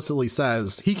he explicitly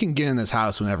says, he can get in this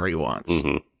house whenever he wants.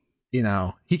 Mm-hmm. You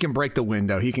know, he can break the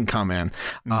window, he can come in,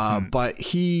 but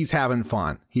he's having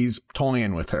fun. He's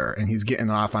toying with her, and he's getting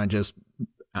off on just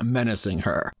menacing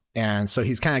her. And so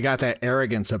he's kind of got that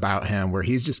arrogance about him where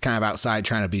he's just kind of outside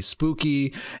trying to be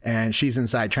spooky, and she's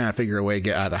inside trying to figure a way to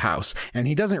get out of the house. And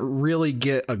he doesn't really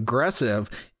get aggressive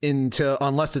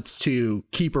unless it's to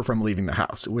keep her from leaving the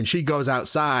house. When she goes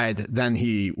outside, then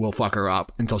he will fuck her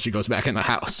up until she goes back in the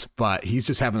house. But he's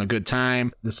just having a good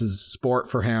time. This is sport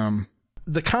for him.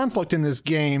 The conflict in this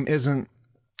game isn't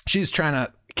she's trying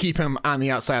to keep him on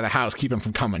the outside of the house, keep him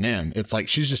from coming in. It's like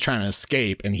she's just trying to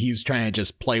escape, and he's trying to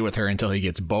just play with her until he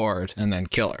gets bored and then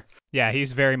kill her. Yeah,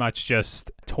 he's very much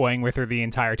just toying with her the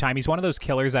entire time. He's one of those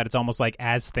killers that it's almost like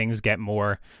as things get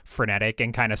more frenetic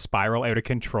and kind of spiral out of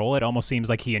control, it almost seems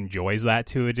like he enjoys that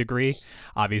to a degree.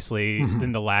 Obviously,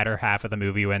 in the latter half of the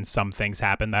movie, when some things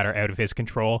happen that are out of his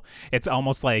control, it's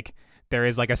almost like there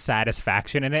is like a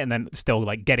satisfaction in it, and then still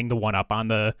like getting the one up on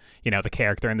the, you know, the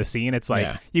character in the scene. It's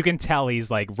like, you can tell he's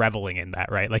like reveling in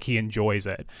that, right? Like he enjoys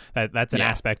it. That's an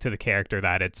aspect to the character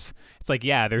that it's like,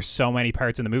 yeah, there's so many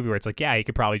parts in the movie where it's like, yeah, he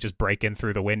could probably just break in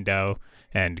through the window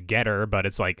and get her, but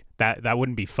it's like that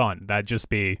wouldn't be fun. That'd just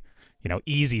be, you know,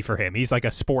 easy for him. He's like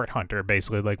a sport hunter,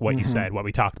 basically, like what you said, what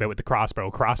we talked about with the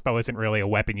crossbow. Crossbow isn't really a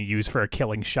weapon you use for a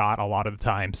killing shot a lot of the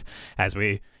times, as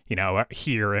we, you know,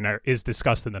 hear and is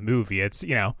discussed in the movie. It's,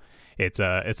 you know, it's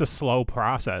a slow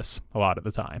process a lot of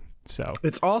the time. So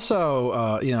it's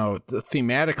also, you know,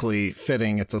 thematically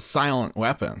fitting. It's a silent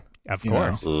weapon. Of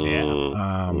course.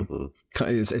 Yeah.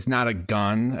 It's not a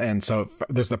gun. And so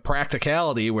there's the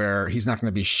practicality where he's not going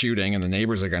to be shooting and the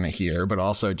neighbors are going to hear, but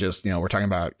also just, you know, we're talking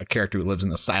about a character who lives in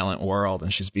the silent world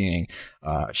and she's being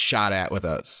shot at with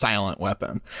a silent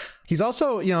weapon. He's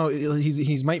also, you know,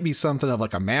 he's might be something of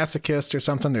like a masochist or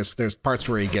something. There's parts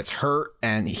where he gets hurt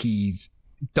and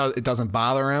it doesn't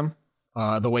bother him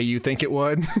the way you think it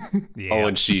would. Yeah. Oh,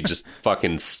 and she just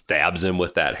fucking stabs him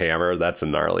with that hammer. That's a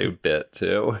gnarly bit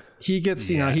too. He gets,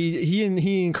 you know,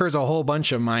 he incurs a whole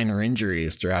bunch of minor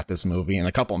injuries throughout this movie and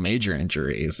a couple major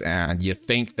injuries. And you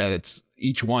think that it's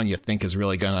each one you think is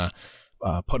really going to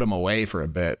put him away for a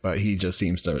bit, but he just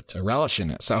seems to relish in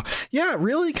it. So yeah,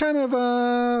 really kind of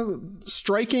a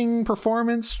striking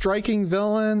performance, striking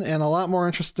villain, and a lot more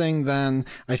interesting than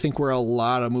I think where a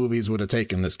lot of movies would have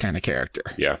taken this kind of character.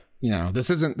 Yeah. You know, this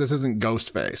isn't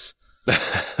Ghostface.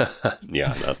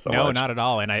 Yeah, not so much. No, not at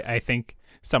all. And I think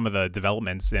some of the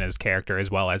developments in his character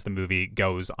as well as the movie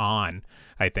goes on,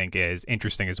 I think is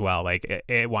interesting as well. Like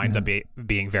it winds up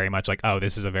being very much like, oh,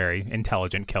 this is a very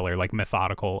intelligent killer, like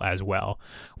methodical as well.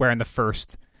 Where in the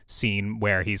first scene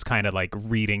where he's kind of like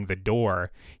reading the door,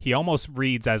 he almost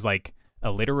reads as like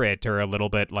illiterate or a little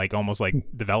bit like almost like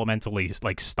developmentally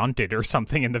like stunted or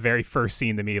something in the very first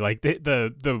scene to me. Like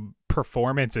the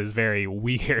performance is very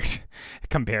weird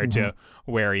compared to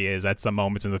where he is at some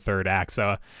moments in the third act.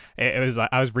 So I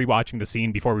was rewatching the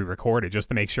scene before we recorded just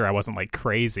to make sure I wasn't like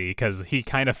crazy, because he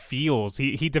kind of feels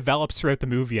he develops throughout the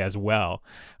movie as well.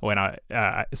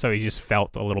 So he just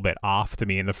felt a little bit off to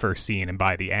me in the first scene, and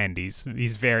by the end he's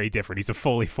very different. He's a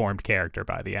fully formed character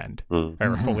by the end, or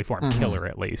a fully formed killer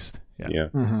at least.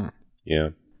 Yeah.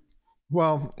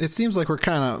 Well, it seems like we're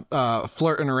kind of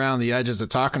flirting around the edges of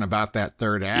talking about that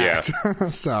third act. Yeah.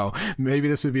 So maybe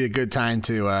this would be a good time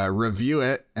to review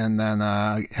it and then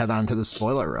head on to the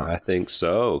spoiler room. I think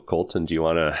so. Colton, do you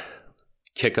want to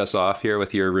kick us off here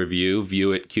with your review?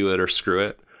 View it, cue it, or screw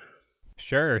it?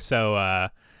 Sure. So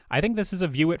I think this is a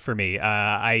view it for me.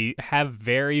 I have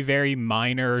very, very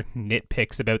minor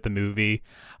nitpicks about the movie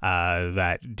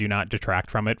that do not detract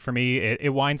from it for me.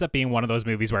 It winds up being one of those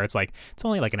movies where it's like, it's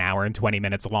only like an hour and 20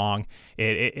 minutes long.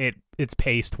 It's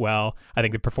paced well. I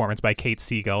think the performance by Kate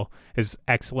Siegel is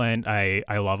excellent. I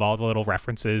love all the little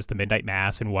references to Midnight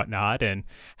Mass and whatnot, and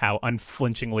how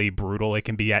unflinchingly brutal it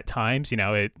can be at times. You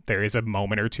know, there is a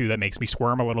moment or two that makes me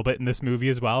squirm a little bit in this movie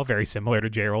as well, very similar to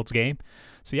Gerald's Game.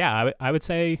 So yeah, I would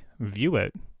say view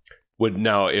it.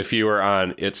 If you were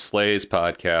on It Slays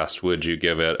podcast, would you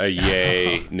give it a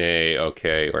yay, nay,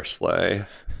 okay, or slay?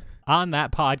 On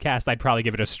that podcast, I'd probably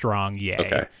give it a strong yay.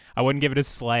 Okay. I wouldn't give it a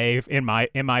slay. In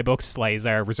my book, slays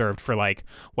are reserved for like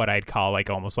what I'd call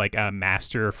like almost like a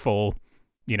masterful,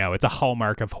 you know, it's a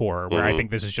hallmark of horror, where I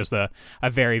think this is just a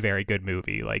very, very good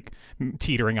movie, like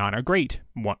teetering on a great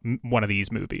one of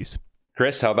these movies.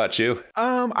 Chris, how about you?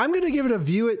 I'm going to give it a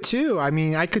view it too. I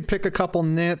mean, I could pick a couple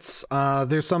nits.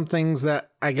 There's some things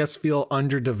that I guess feel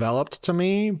underdeveloped to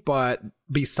me, but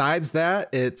besides that,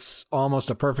 it's almost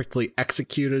a perfectly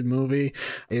executed movie.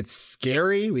 It's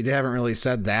scary. We haven't really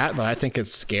said that, but I think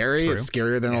it's scary. True. It's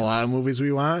scarier than a lot of movies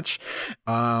we watch.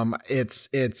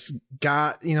 It's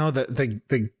got,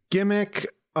 the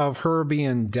gimmick of her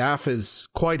being deaf is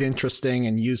quite interesting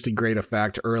and used to great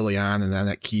effect early on and then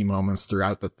at key moments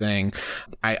throughout the thing.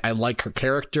 I like her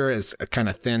character, as kind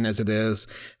of thin as it is.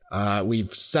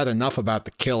 We've said enough about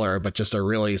the killer, but just a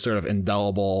really sort of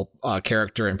indelible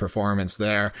character and performance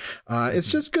there.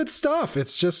 It's just good stuff.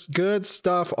 It's just good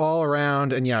stuff all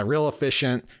around. And yeah, real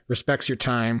efficient, respects your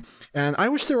time. And I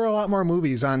wish there were a lot more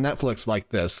movies on Netflix like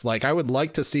this. Like, I would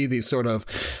like to see these sort of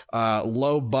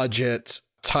low budget,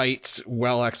 tight,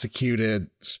 well executed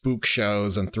spook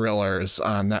shows and thrillers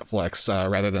on Netflix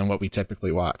rather than what we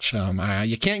typically watch.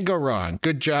 You can't go wrong.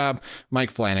 Good job, Mike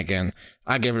Flanagan.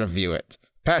 I give it a view it.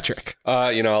 Patrick.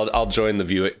 I'll join the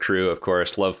View It crew, of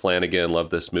course. Love Flanagan, love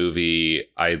this movie.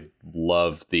 I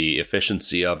love the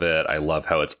efficiency of it. I love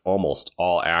how it's almost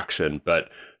all action, but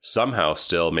somehow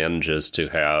still manages to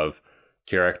have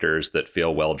characters that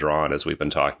feel well drawn, as we've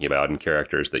been talking about, and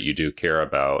characters that you do care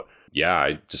about. Yeah,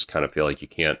 I just kind of feel like you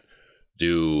can't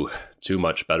do too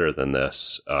much better than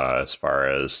this as far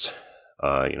as,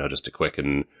 just a quick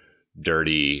and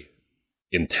dirty,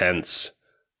 intense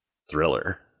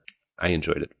thriller. I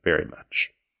enjoyed it very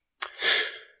much.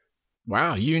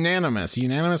 Wow, unanimous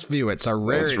view. It's a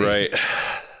rarity. That's right.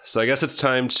 So I guess it's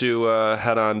time to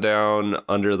head on down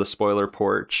under the spoiler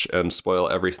porch and spoil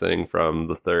everything from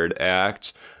the third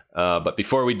act. But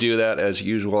before we do that, as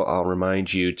usual, I'll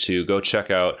remind you to go check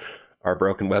out our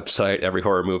broken website,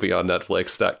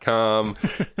 everyhorrormovieonnetflix.com.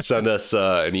 Send us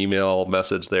an email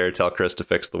message there. Tell Chris to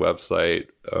fix the website.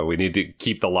 We need to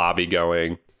keep the lobby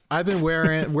going. I've been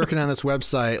working on this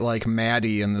website like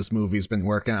Maddie in this movie's been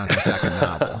working on her second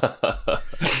novel.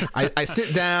 I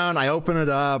sit down, I open it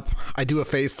up, I do a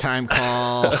FaceTime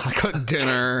call, I cook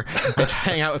dinner, I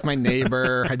hang out with my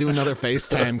neighbor, I do another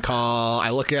FaceTime call,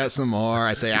 I look at it some more,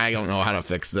 I say, I don't know how to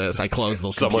fix this, I close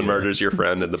the Someone computer. Murders your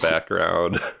friend in the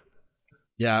background.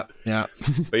 Yeah.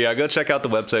 But yeah, go check out the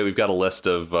website. We've got a list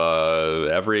of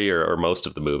every or most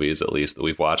of the movies, at least, that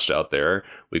we've watched out there.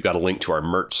 We've got a link to our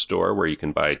merch store where you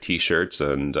can buy t-shirts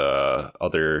and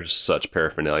other such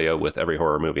paraphernalia with every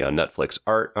horror movie on Netflix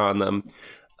art on them.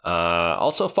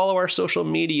 Also, follow our social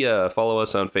media. Follow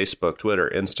us on Facebook,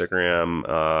 Twitter,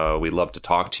 Instagram. We love to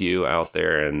talk to you out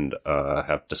there and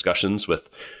have discussions with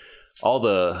all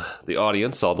the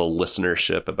audience, all the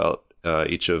listenership about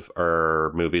each of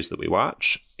our movies that we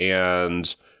watch.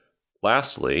 And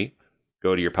lastly,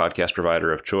 go to your podcast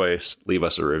provider of choice, leave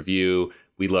us a review.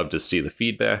 We love to see the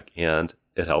feedback, and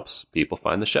it helps people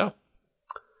find the show.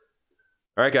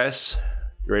 All right, guys,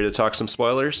 you ready to talk some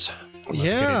spoilers?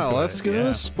 Let's go to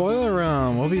the spoiler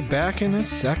room. We'll be back in a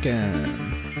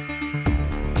second.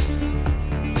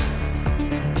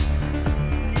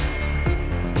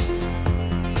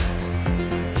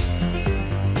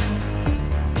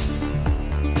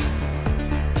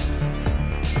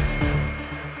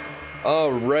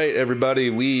 All right, everybody,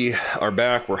 we are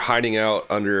back. We're hiding out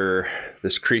under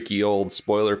this creaky old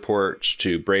spoiler porch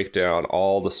to break down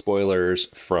all the spoilers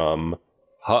from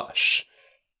Hush.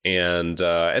 And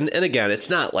again, it's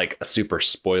not like a super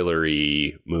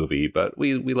spoilery movie, but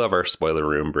we love our spoiler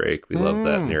room break. We love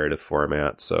that narrative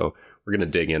format. So we're going to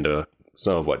dig into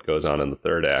some of what goes on in the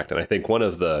third act. And I think one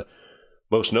of the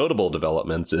most notable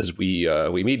developments is we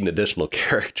meet an additional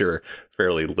character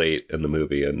fairly late in the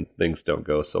movie, and things don't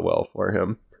go so well for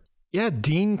him. Yeah,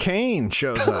 Dean Cain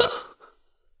shows up.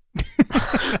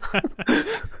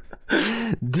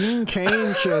 Dean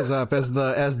Cain shows up as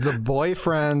the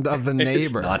boyfriend of the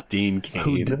neighbor. It's not Dean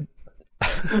Cain.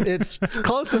 It's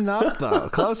close enough, though.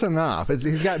 Close enough.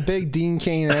 He's got big Dean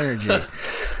Cain energy.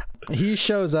 He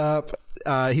shows up.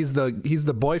 He's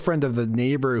the boyfriend of the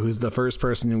neighbor who's the first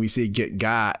person who we see get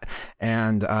got,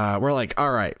 and we're like,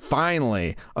 all right,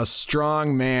 finally a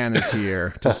strong man is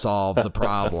here to solve the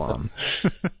problem.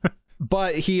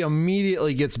 But he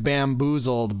immediately gets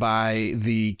bamboozled by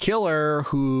the killer,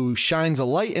 who shines a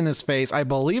light in his face. I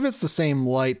believe it's the same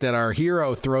light that our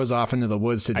hero throws off into the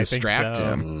woods to distract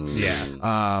him.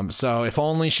 Yeah. So if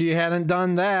only she hadn't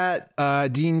done that,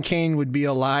 Dean Cain would be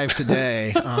alive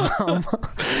today.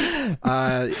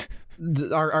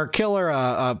 our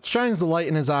killer shines the light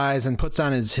in his eyes and puts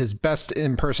on his best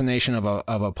impersonation of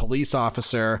a police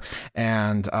officer,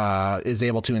 and is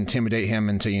able to intimidate him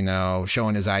into, you know,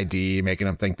 showing his ID, making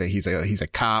him think that he's a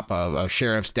cop, a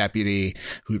sheriff's deputy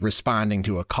who's responding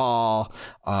to a call.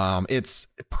 It's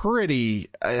pretty.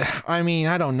 I mean,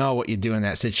 I don't know what you do in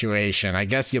that situation. I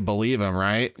guess you believe him,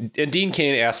 right? And Dean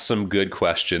Cain asks some good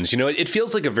questions. You know, it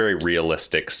feels like a very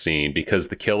realistic scene because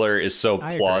the killer is so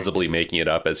plausibly making it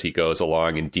up as he goes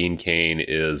along, and Dean Cain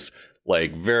is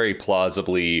like very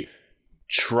plausibly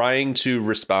trying to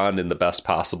respond in the best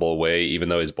possible way, even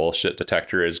though his bullshit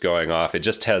detector is going off. It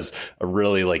just has a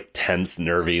really like tense,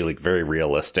 nervy, like very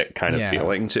realistic kind of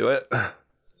feeling to it.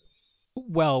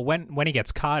 Well, when he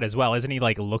gets caught as well, isn't he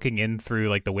like looking in through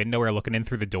like the window or looking in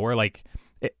through the door? Like,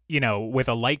 you know, with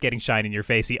a light getting shined in your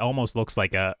face, he almost looks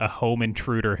like a home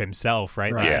intruder himself,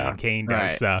 right? Like Dean Cain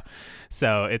does. Right.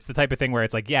 So it's the type of thing where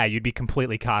it's like, yeah, you'd be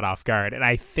completely caught off guard. And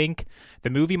I think the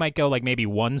movie might go like maybe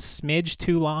one smidge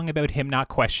too long about him not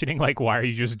questioning, like, why are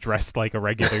you just dressed like a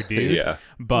regular dude? Yeah.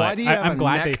 But why do you have a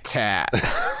neck tat?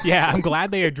 Yeah, I'm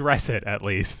glad they address it at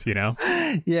least, you know?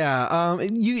 Yeah.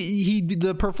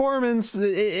 The performance,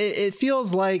 it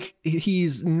feels like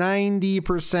he's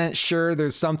 90% sure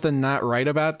there's something not right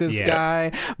about this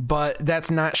guy, but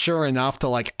that's not sure enough to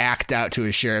like act out to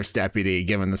a sheriff's deputy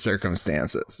given the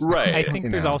circumstances. Right. I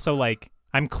think there's also like,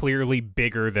 I'm clearly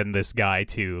bigger than this guy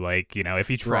too. Like, you know, if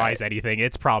he tries anything,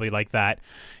 it's probably like that.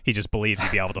 He just believes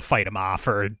he'd be able to fight him off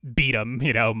or beat him,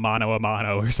 you know, mano a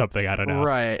mano or something. I don't know.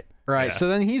 Right. Yeah. So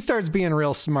then he starts being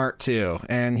real smart too,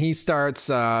 and he starts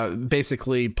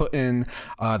basically putting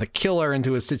the killer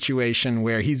into a situation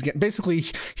where he's going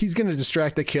to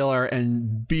distract the killer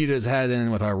and beat his head in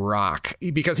with a rock,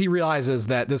 because he realizes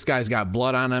that this guy's got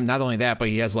blood on him. Not only that, but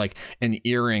he has like an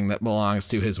earring that belongs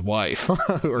to his wife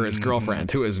or his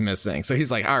girlfriend who is missing. So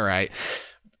he's like, all right,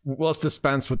 let's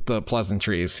dispense with the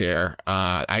pleasantries here.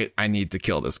 I need to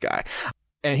kill this guy.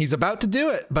 And he's about to do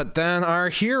it, but then our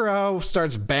hero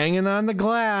starts banging on the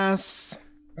glass.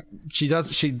 She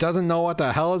doesn't know what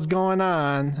the hell is going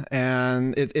on,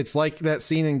 and it's like that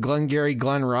scene in Glengarry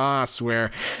Glen Ross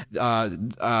where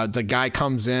the guy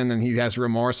comes in and he has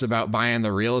remorse about buying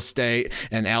the real estate,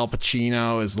 and Al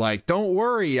Pacino is like, "Don't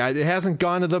worry, it hasn't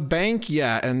gone to the bank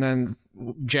yet," and then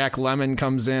Jack Lemmon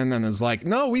comes in and is like,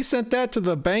 "No, we sent that to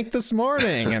the bank this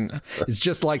morning," and it's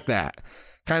just like that.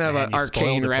 Kind of an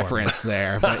Arcane reference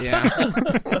there, but yeah.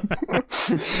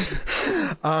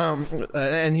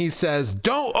 And he says,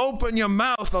 "Don't open your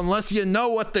mouth unless you know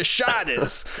what the shot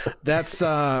is." That's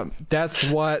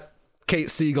what Kate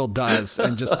Siegel does,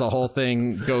 and just the whole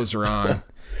thing goes wrong.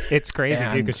 It's crazy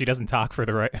too, because she doesn't talk for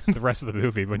the rest of the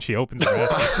movie. When she opens her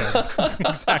mouth, she says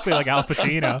exactly like Al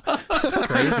Pacino. It's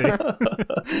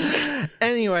crazy.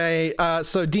 Anyway,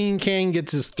 so Dean Cain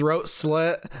gets his throat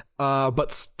slit,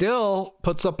 but still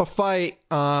puts up a fight.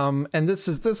 And this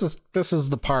is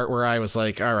the part where I was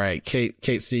like, all right,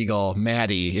 Kate Siegel,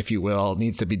 Maddie, if you will,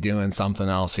 needs to be doing something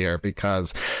else here,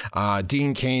 because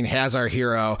Dean Cain has our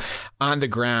hero on the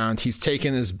ground. He's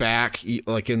taken his back,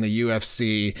 like in the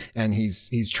UFC, and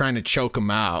he's trying to choke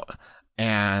him out.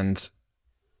 And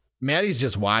Maddie's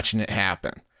just watching it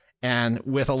happen. And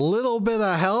with a little bit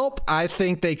of help, I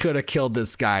think they could have killed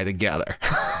this guy together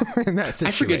in that situation.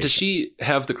 I forget, does she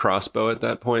have the crossbow at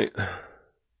that point?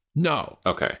 No.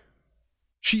 Okay.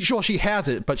 She has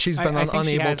it, but she's been unable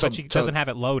to. But she doesn't have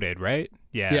it loaded, right?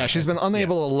 Yeah. Yeah, she's been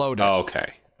unable to load it. Oh,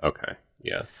 okay.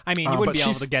 Yeah. I mean, you wouldn't be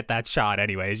able to get that shot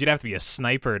anyways. You'd have to be a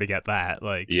sniper to get that.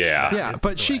 Like, yeah,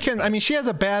 but she can. I mean, she has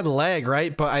a bad leg,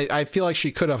 right? But I feel like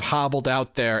she could have hobbled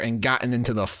out there and gotten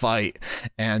into the fight.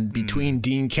 And between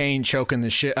Dean Cain choking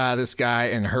the shit out of this guy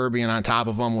and her being on top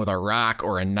of him with a rock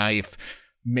or a knife,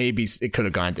 maybe it could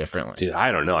have gone differently. Dude,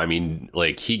 I don't know. I mean,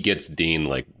 like, he gets Dean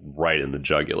like right in the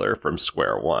jugular from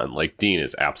square one. Like, Dean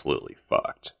is absolutely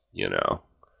fucked, you know.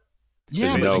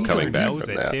 Yeah, there's no coming back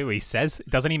from that. Too. He says,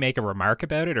 doesn't he make a remark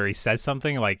about it, or he says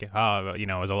something like, "Oh, you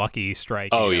know, it was a lucky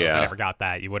strike. Oh, If I never got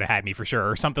that, you would have had me for sure,"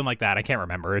 or something like that. I can't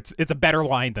remember. It's a better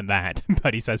line than that,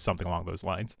 but he says something along those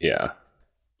lines. Yeah.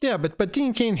 Yeah, but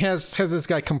Dean Cain has this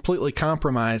guy completely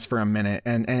compromised for a minute,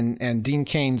 and Dean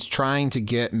Cain's trying to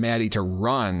get Maddie to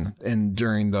run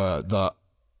during the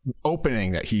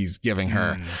opening that he's giving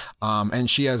her, and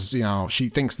she has, you know, she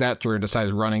thinks that through and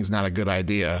decides running's not a good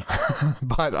idea.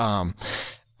 But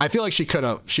I feel like she could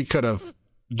have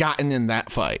gotten in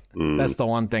that fight. That's the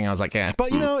one thing I was like, yeah.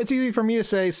 But you know, it's easy for me to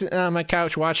say sitting on my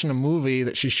couch watching a movie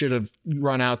that she should have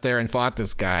run out there and fought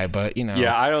this guy. But you know,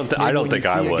 yeah, I don't think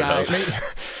I would.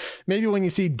 maybe when you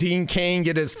see Dean Cain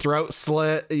get his throat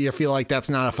slit, you feel like that's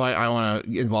not a fight I want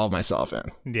to involve myself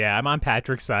in. Yeah, I'm on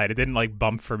Patrick's side. It didn't like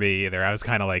bump for me either. I was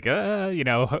kind of like,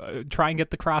 try and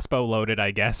get the crossbow loaded,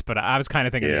 I guess. But I was kind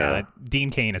of thinking,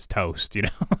 Dean Cain is toast,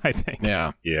 I think.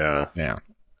 Yeah.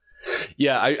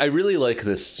 Yeah, I really like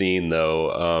this scene,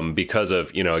 though, because of,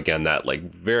 again, that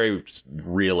like very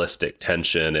realistic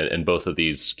tension and both of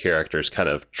these characters kind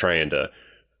of trying to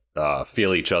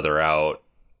feel each other out.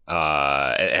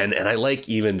 And I like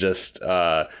even just,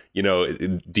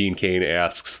 Dean Cain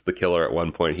asks the killer at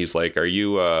one point, he's like, are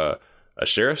you a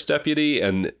sheriff's deputy?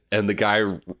 And the guy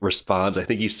responds, I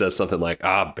think he says something like,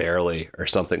 barely, or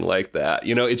something like that.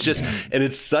 It's just, and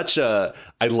it's such I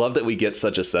love that we get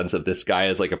such a sense of this guy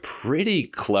as like a pretty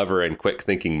clever and quick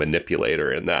thinking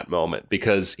manipulator in that moment,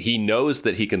 because he knows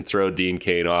that he can throw Dean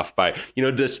Cain off by,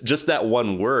 just that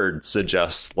one word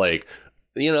suggests like,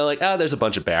 there's a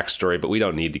bunch of backstory, but we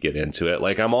don't need to get into it.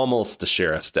 Like, I'm almost a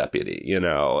sheriff's deputy,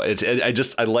 I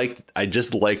just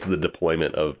liked the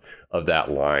deployment of that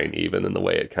line, even in the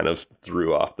way it kind of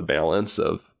threw off the balance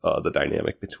of the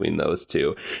dynamic between those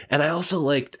two. And I also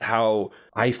liked how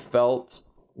I felt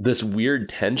this weird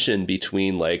tension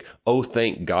between like, oh,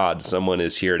 thank God someone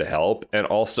is here to help. And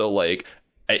also like,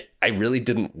 I really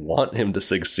didn't want him to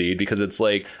succeed, because it's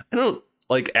like, I don't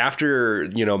like, after,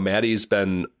 Maddie's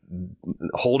been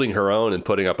holding her own and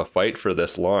putting up a fight for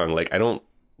this long, like I don't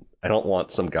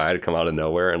want some guy to come out of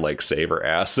nowhere and like save her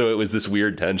ass. So it was this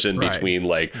weird tension between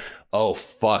like, oh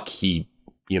fuck, he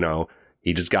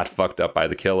just got fucked up by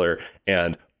the killer,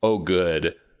 and oh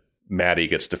good, Maddie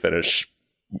gets to finish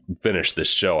this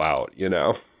show out,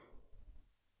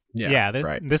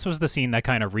 This was the scene that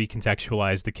kind of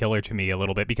recontextualized the killer to me a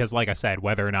little bit, because like I said,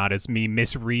 whether or not it's me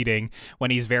misreading when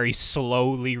he's very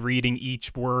slowly reading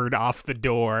each word off the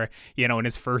door, in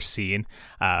his first scene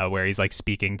where he's like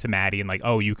speaking to Maddie and like,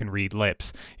 oh, you can read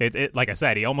lips. It like I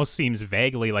said, he almost seems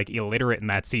vaguely like illiterate in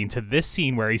that scene, to this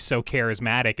scene where he's so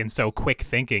charismatic and so quick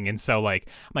thinking. And so like,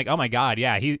 I'm like, oh my God,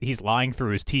 yeah, he's lying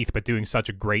through his teeth, but doing such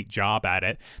a great job at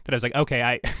it that I was like,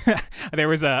 okay,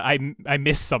 I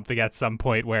missed something at some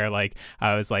point where like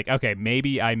I was like, okay,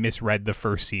 maybe I misread the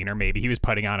first scene, or maybe he was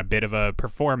putting on a bit of a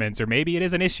performance, or maybe it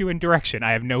is an issue in direction.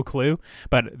 I have no clue.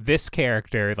 But this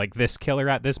character, like this killer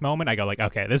at this moment, I go like,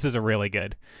 okay, this is a really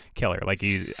good killer. Like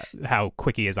how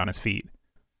quick he is on his feet.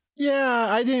 Yeah,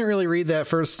 I didn't really read that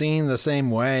first scene the same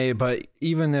way, but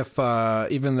even if there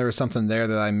was something there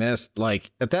that I missed, like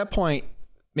at that point,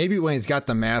 maybe when he's got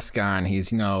the mask on,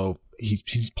 he's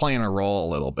he's playing a role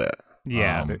a little bit.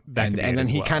 Yeah, and then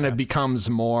he kind of becomes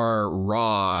more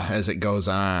raw as it goes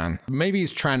on. Maybe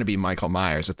he's trying to be Michael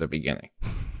Myers at the beginning.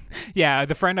 Yeah,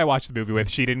 the friend I watched the movie with,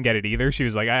 she didn't get it either. She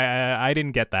was like, I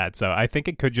didn't get that, so I think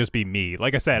it could just be me.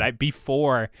 Like I said,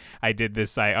 before I did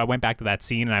this, I went back to that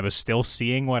scene and I was still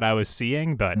seeing what I was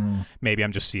seeing, but maybe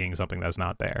I'm just seeing something that's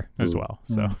not there as well.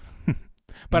 So,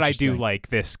 but I do like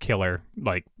this killer,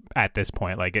 like at this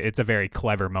point, like it's a very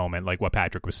clever moment, like what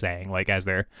Patrick was saying, like as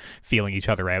they're feeling each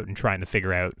other out and trying to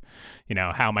figure out,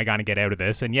 how am I going to get out of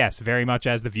this? And yes, very much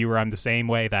as the viewer, I'm the same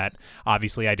way, that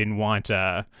obviously I didn't want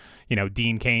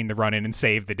Dean Cain to run in and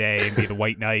save the day and be the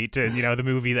White Knight and the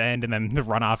movie the end and then to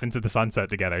run off into the sunset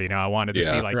together. I wanted to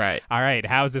see like, all right,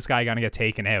 how's this guy going to get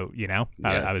taken out?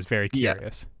 I was very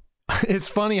curious. It's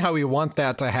funny how we want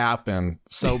that to happen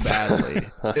so badly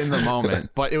in the moment,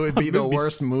 but it would be the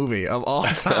worst movie of all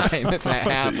time if that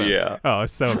happened. Yeah. Oh,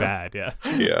 it's so bad. Yeah.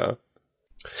 Yeah.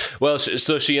 Well,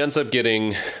 so she ends up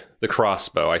getting the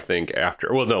crossbow, I think,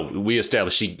 after. Well, no, we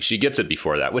established she gets it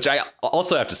before that, which I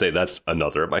also have to say that's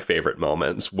another of my favorite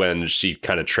moments, when she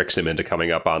kind of tricks him into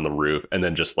coming up on the roof and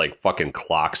then just like fucking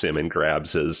clocks him and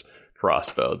grabs his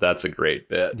crossbow. That's a great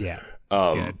bit. Yeah.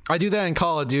 Good. I do that in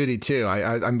Call of Duty too.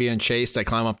 I'm being chased. I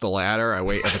climb up the ladder. I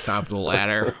wait at the top of the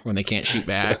ladder when they can't shoot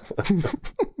back.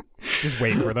 Just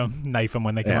wait for them. Knife them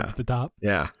when they come up to the top.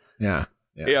 Yeah. Yeah,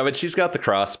 but she's got the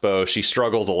crossbow. She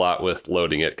struggles a lot with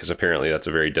loading it because apparently that's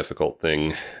a very difficult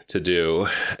thing to do.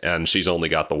 And she's only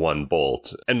got the one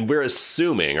bolt. And we're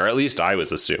assuming, or at least I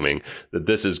was assuming, that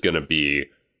this is going to be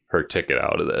her ticket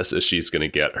out of this, is she's going to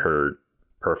get her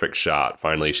perfect shot.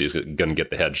 Finally, she's going to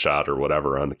get the headshot or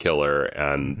whatever on the killer,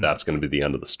 and that's going to be the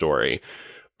end of the story.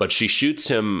 But she shoots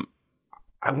him,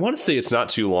 I want to say it's not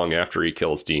too long after he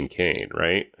kills Dean Cain,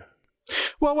 right?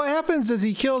 Well, what happens is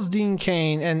he kills Dean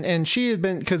Cain, and she had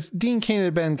been, because Dean Cain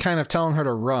had been kind of telling her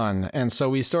to run, and so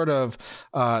we sort of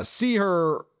see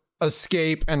her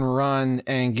escape and run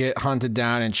and get hunted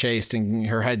down and chased and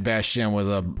her head bashed in with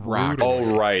a rock.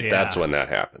 Oh, right. Yeah. That's when that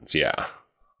happens. Yeah.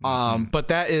 But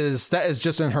that is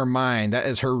just in her mind. That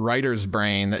is her writer's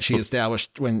brain that she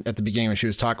established at the beginning when she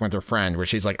was talking with her friend, where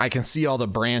she's like, I can see all the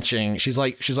branching. She's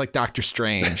like Doctor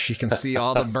Strange. She can see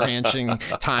all the branching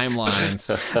timelines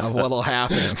of what'll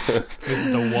happen. This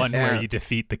is the one where you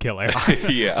defeat the killer.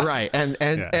 Yeah. Right.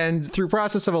 And through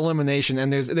process of elimination,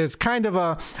 and there's kind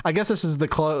of I guess this is the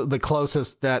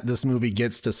closest that this movie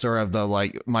gets to sort of the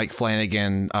like Mike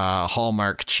Flanagan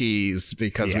Hallmark cheese,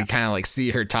 because we kind of like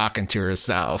see her talking to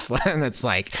herself. And it's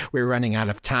like, we're running out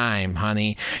of time,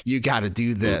 honey. You got to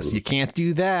do this. You can't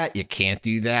do that. You can't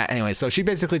do that. Anyway, so she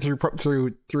basically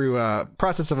through a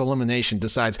process of elimination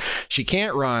decides she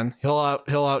can't run. He'll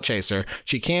out chase her.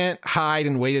 She can't hide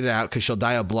and wait it out because she'll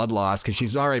die of blood loss because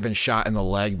she's already been shot in the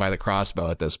leg by the crossbow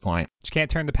at this point. She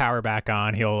can't turn the power back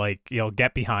on. He'll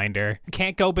get behind her.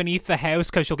 Can't go beneath the house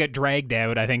because she'll get dragged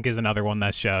out, I think, is another one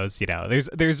that shows,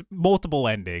 there's multiple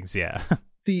endings. Yeah.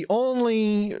 The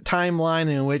only timeline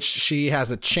in which she has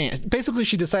a chance, basically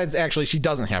she decides actually she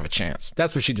doesn't have a chance.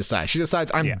 That's what she decides. She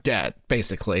decides I'm dead,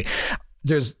 basically.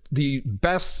 There's the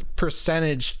best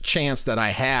percentage chance that I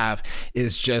have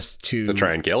is just to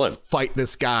try and kill him, fight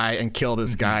this guy and kill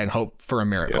this guy and hope for a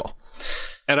miracle. Yep.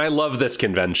 And I love this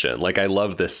convention. Like, I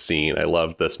love this scene. I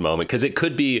love this moment because it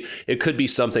could be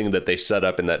something that they set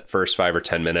up in that first 5 or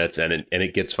 10 minutes, and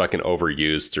it gets fucking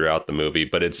overused throughout the movie.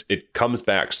 But it comes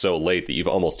back so late that you've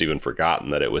almost even forgotten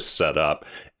that it was set up,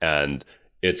 and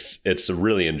it's a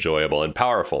really enjoyable and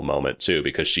powerful moment too,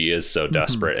 because she is so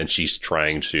desperate and she's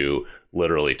trying to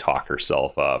literally talk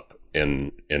herself up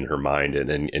in her mind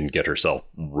and get herself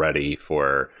ready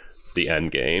for the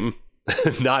end game.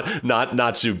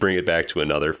 not to bring it back to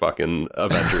another fucking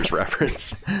Avengers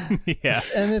reference. Yeah.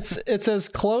 And it's as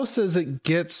close as it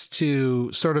gets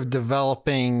to sort of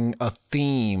developing a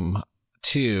theme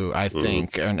too, I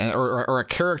think, or a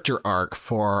character arc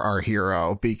for our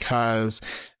hero, because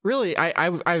really I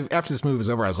after this movie was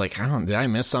over, I was like, did I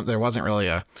miss something? There wasn't really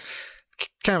a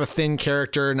kind of a thin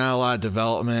character, not a lot of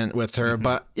development with her.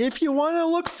 But if you want to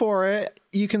look for it,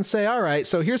 you can say, all right,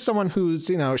 so here's someone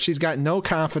who's, she's got no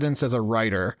confidence as a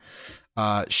writer.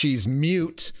 She's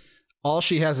mute. All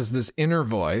she has is this inner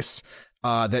voice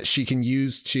that she can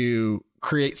use to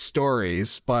create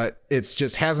stories, but it's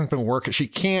just hasn't been working. She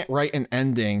can't write an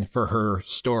ending for her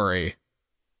story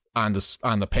on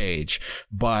the page,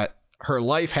 but her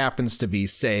life happens to be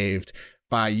saved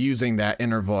by using that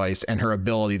inner voice and her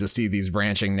ability to see these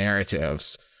branching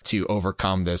narratives to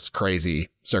overcome this crazy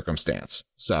circumstance.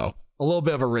 So a little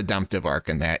bit of a redemptive arc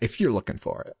in that, if you're looking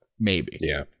for it, maybe.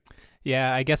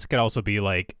 Yeah, I guess it could also be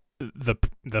like the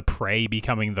prey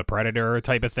becoming the predator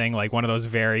type of thing, like one of those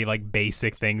very like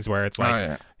basic things where it's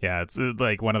like, it's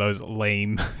like one of those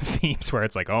lame themes where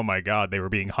it's like, oh my god, they were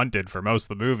being hunted for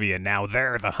most of the movie and now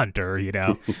they're the hunter.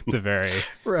 It's a very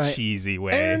cheesy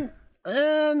way.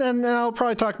 And then I'll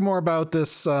probably talk more about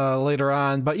this later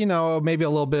on, but maybe a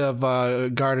little bit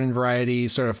of garden variety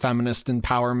sort of feminist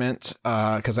empowerment,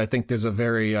 because I think there's a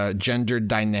very gendered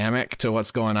dynamic to what's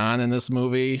going on in this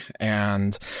movie,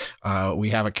 and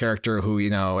we have a character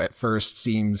who at first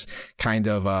seems kind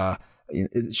of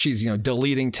she's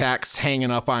deleting texts,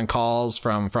 hanging up on calls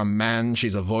from men.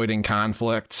 She's avoiding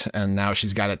conflict, and now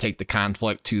she's got to take the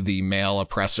conflict to the male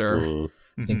oppressor.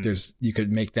 I think you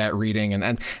could make that reading,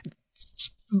 and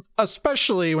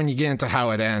especially when you get into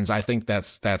how it ends, I think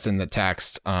that's in the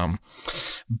text.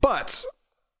 But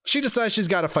she decides she's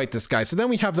got to fight this guy. So then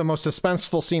we have the most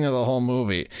suspenseful scene of the whole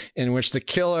movie, in which the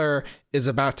killer is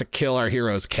about to kill our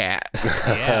hero's cat.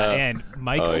 Yeah, and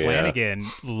Mike Flanagan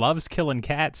loves killing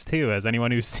cats too. As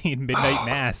anyone who's seen Midnight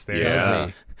Mass,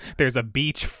 there's a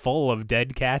beach full of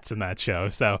dead cats in that show.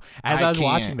 So as I was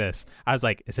watching this, I was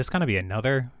like, is this going to be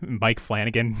another Mike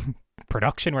Flanagan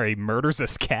production where he murders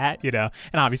this cat? And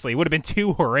obviously it would have been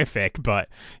too horrific, but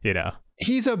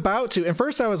he's about to. And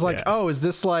first I was like, is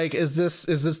this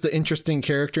the interesting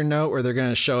character note where they're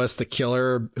going to show us the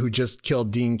killer who just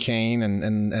killed Dean Cain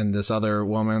and this other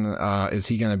woman? Is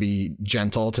he going to be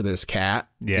gentle to this cat?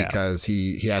 Yeah. Because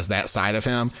he has that side of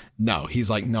him? No, he's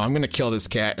like, no, I'm going to kill this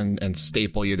cat and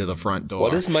staple you to the front door.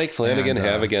 What does Mike Flanagan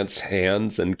have against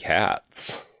hands and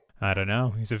cats? I don't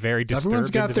know. He's a very disturbed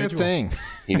Everyone's got individual. their thing.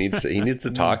 He needs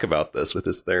to talk about this with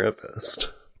his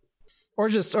therapist. Or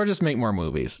just make more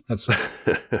movies. That's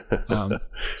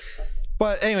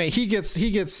but anyway, he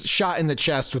gets shot in the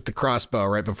chest with the crossbow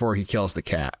right before he kills the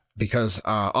cat, because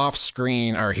off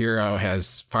screen our hero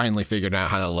has finally figured out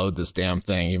how to load this damn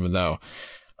thing, even though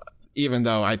Even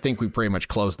though I think we pretty much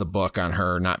closed the book on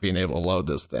her not being able to load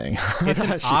this thing. It's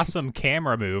an awesome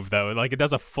camera move, though. Like, it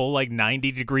does a full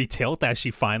 90-degree tilt as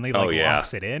she finally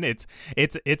locks it in. It's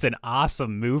an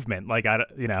awesome movement. Like,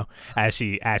 as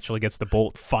she actually gets the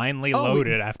bolt finally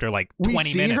loaded after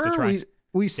 20 minutes of trying.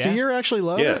 We see her actually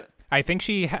load it. I think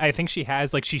she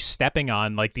has she's stepping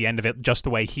on the end of it just the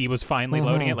way he was finally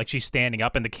loading it. Like, she's standing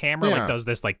up and the camera does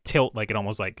this tilt, it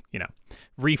almost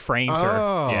reframes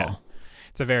her. Yeah.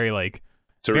 It's a very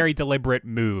very deliberate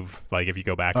move. If you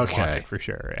go back and watch it, for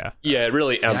sure. Yeah. Yeah, it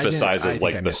really emphasizes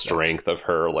the strength of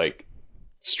her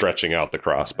stretching out the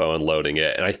crossbow and loading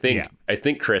it. And I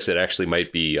think Chris, it actually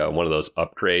might be one of those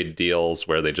upgrade deals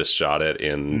where they just shot it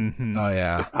in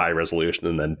high resolution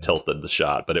and then tilted the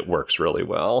shot, but it works really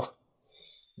well.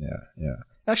 Yeah.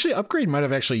 Actually, Upgrade might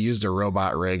have actually used a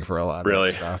robot rig for a lot of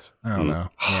that stuff. I don't know.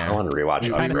 I want to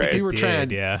rewatch Upgrade. We were trying.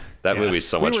 That movie's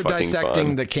so much fucking fun. We were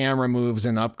dissecting the camera moves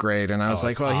in Upgrade, and I was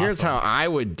here's how I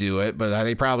would do it, but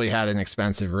they probably had an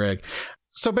expensive rig.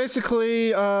 So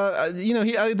basically,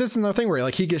 this is another thing where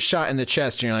he gets shot in the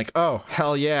chest, and you're like, oh,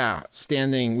 hell yeah,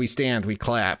 we stand, we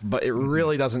clap. But it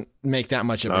really doesn't make that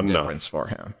much of a difference for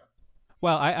him.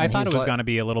 Well, I thought it was going to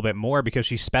be a little bit more because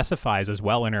she specifies as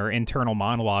well in her internal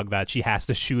monologue that she has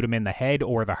to shoot him in the head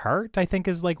or the heart, I think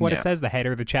is what it says, the head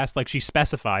or the chest. She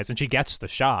specifies and she gets the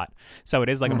shot. So it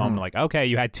is a moment okay,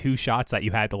 you had 2 shots that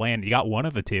you had to land. You got one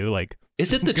of the 2.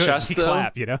 Is it the good, chest, though?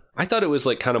 Clap, I thought it was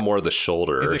kind of more the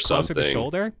shoulder or something. Is it closer to the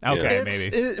shoulder? Okay,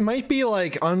 maybe. It might be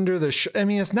under the... I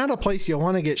mean, it's not a place you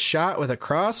want to get shot with a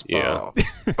crossbow.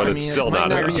 Yeah, but it's still not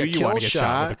be a kill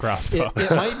shot with a crossbow.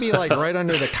 It might be right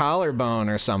under the collarbone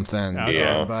or something.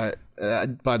 Yeah.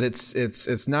 But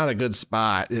it's not a good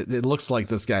spot. It looks like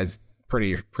this guy's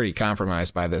pretty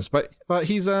compromised by this, but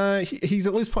he's at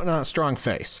least putting on a strong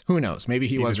face. Who knows? Maybe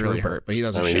he was really hurt, but he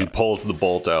doesn't. He pulls the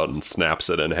bolt out and snaps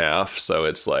it in half. So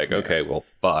it's okay, well,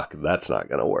 fuck, that's not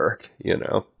gonna work,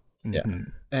 Yeah.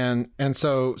 And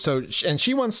so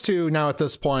she wants to now at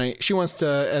this point, she wants to,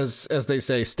 as they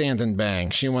say, stand and bang.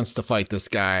 She wants to fight this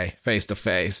guy face to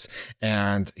face,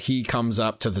 and he comes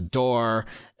up to the door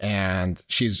and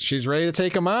she's ready to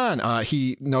take him on.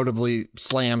 He notably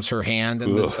slams her hand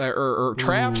in or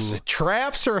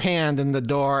traps her hand in the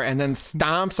door and then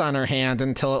stomps on her hand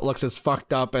until it looks as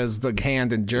fucked up as the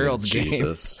hand in Gerald's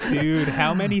game. Dude,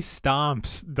 how many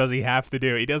stomps does he have to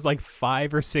do? He does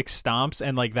 5 or 6 stomps,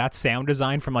 and that sound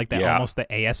design from almost the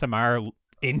ASMR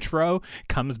intro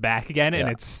comes back again, and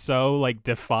it's so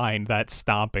defined, that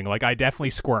stomping. I definitely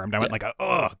squirmed. I went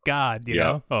oh god, you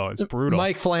know. Oh, it's brutal.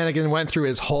 Mike Flanagan went through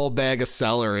his whole bag of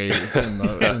celery in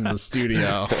the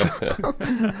studio.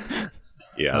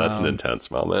 Yeah, that's an intense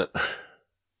moment.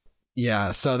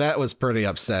 Yeah, so that was pretty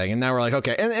upsetting. And now we're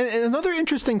okay. And another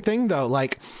interesting thing though,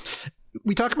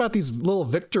 we talk about these little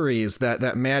victories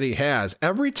that Maddie has.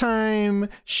 Every time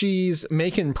she's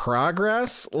making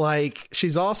progress,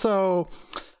 she's also,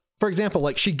 for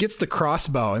example, she gets the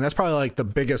crossbow, and that's probably the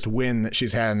biggest win that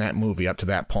she's had in that movie up to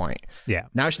that point. Yeah.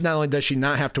 Now, not only does she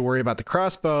not have to worry about the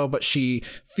crossbow, but she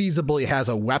feasibly has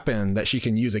a weapon that she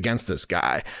can use against this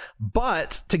guy.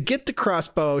 But to get the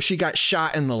crossbow, she got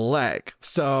shot in the leg.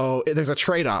 So there's a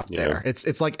trade-off there.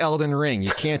 It's like Elden Ring. You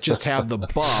can't just have the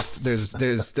buff. There's a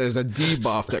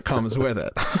debuff that comes with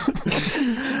it.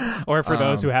 Or for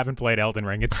those who haven't played Elden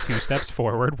Ring, it's 2 steps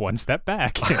forward, 1 step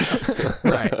back.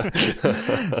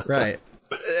 Right.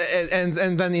 And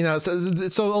then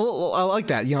so I like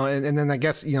that, and then I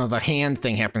guess the hand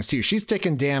thing happens too. She's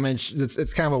taking damage.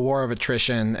 It's kind of a war of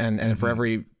attrition, and for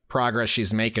every progress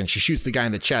she's making, she shoots the guy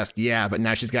in the chest, but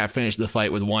now she's got to finish the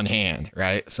fight with one hand,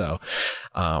 right? So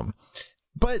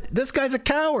but this guy's a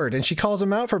coward, and she calls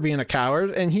him out for being a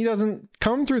coward, and he doesn't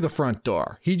come through the front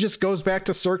door. He just goes back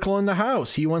to circling the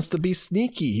house. He wants to be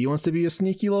sneaky. He wants to be a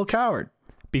sneaky little coward.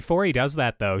 Before he does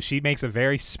that, though, she makes a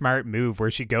very smart move where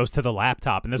she goes to the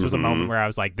laptop. And this was a moment where I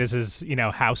was this is,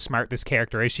 how smart this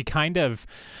character is.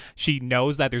 She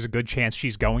knows that there's a good chance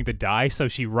she's going to die. So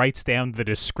she writes down the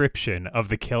description of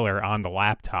the killer on the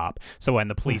laptop. So when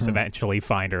the police eventually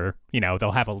find her,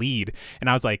 they'll have a lead. And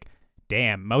I was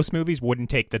damn, most movies wouldn't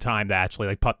take the time to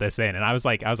actually put this in. And I was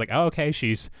oh, okay,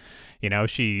 she's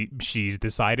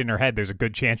decided in her head there's a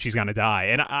good chance she's gonna die.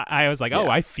 And I was oh,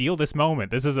 I feel this moment.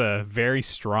 This is a very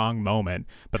strong moment.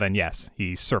 But then yes,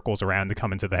 he circles around to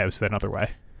come into the house another way.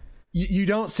 You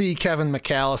don't see Kevin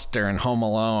McAllister in Home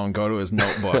Alone go to his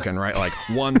notebook and write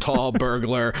one tall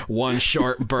burglar, one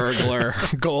short burglar,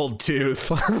 gold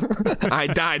tooth. I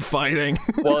died fighting.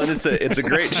 Well, and it's a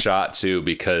great shot too,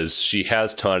 because she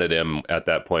has taunted him at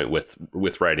that point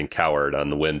with writing coward on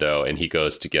the window, and he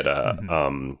goes to get a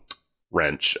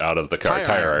wrench out of the car,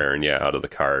 tire iron, out of the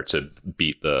car to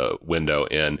beat the window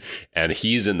in. And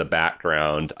he's in the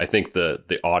background. I think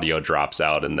the audio drops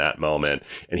out in that moment,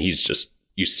 and he's just,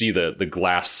 you see the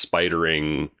glass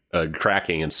spidering,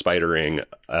 cracking and spidering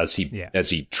as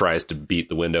he tries to beat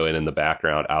the window in the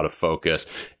background, out of focus.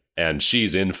 And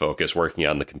she's in focus working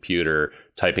on the computer,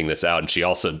 typing this out. And she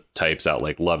also types out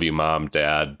like, "Love you, Mom,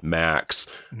 Dad, Max.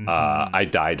 I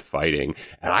died fighting."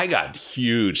 And I got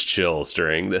huge chills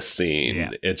during this scene. Yeah.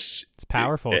 It's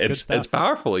powerful. It's good stuff. It's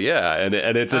powerful. Yeah. And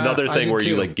it's another thing where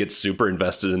you like get super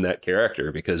invested in that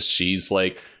character, because she's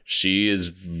like, she's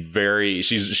very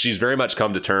much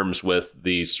come to terms with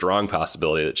the strong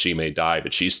possibility that she may die,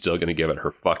 but she's still going to give it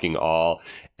her fucking all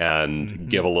and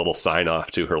give a little sign off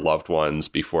to her loved ones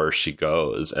before she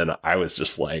goes. And I was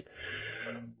just like,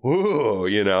 ooh,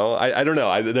 you know, I don't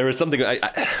know. There was something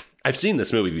I've seen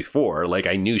this movie before. Like,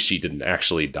 I knew she didn't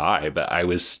actually die, but I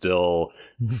was still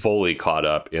fully caught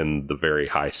up in the very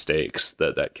high stakes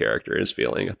that character is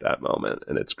feeling at that moment.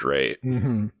 And it's great.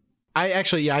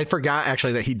 I forgot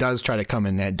actually that he does try to come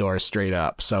in that door straight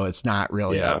up. So it's not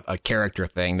really a character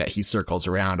thing that he circles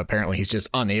around. Apparently he's just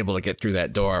unable to get through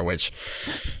that door, which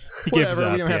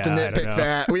whatever. We don't have to nitpick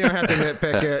that. We don't have to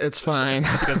nitpick it. It's fine.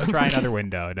 He doesn't try another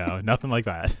window. No, nothing like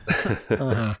that.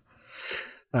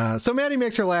 So Maddie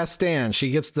makes her last stand. She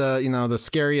gets the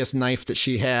scariest knife that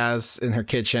she has in her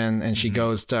kitchen, and she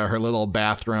goes to her little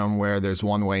bathroom where there's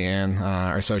one way in,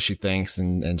 or so she thinks,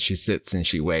 and she sits and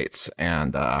she waits.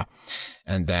 And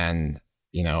then,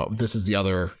 this is the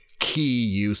other key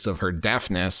use of her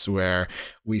deafness, where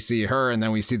we see her and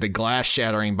then we see the glass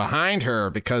shattering behind her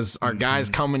because our guy's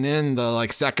coming in the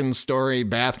like second story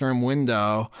bathroom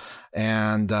window,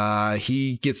 and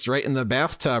he gets right in the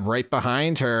bathtub right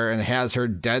behind her and has her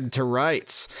dead to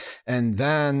rights. And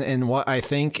then in what I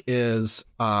think is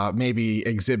maybe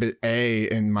exhibit A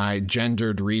in my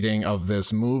gendered reading of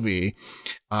this movie,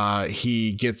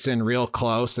 he gets in real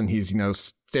close and he's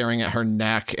staring at her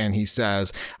neck, and he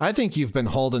says, "I think you've been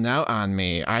holding out on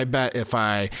me. I bet if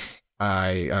I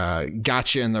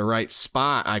got you in the right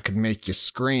spot, I could make you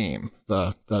scream."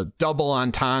 The double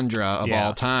entendre of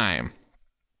all time.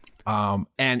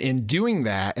 And in doing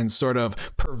that and sort of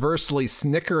perversely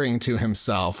snickering to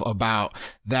himself about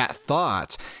that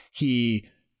thought, he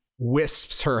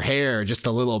wisps her hair just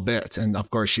a little bit. And of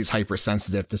course, she's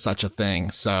hypersensitive to such a thing.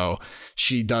 So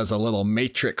she does a little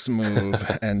Matrix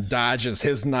move and dodges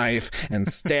his knife and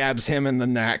stabs him in the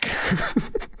neck.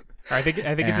 I think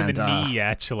it's in the knee,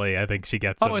 actually. I think she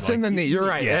gets him, it's in the knee. You're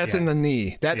right. It's in the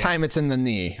knee. That time it's in the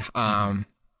knee.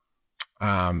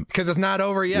 Because it's not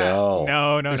over yet.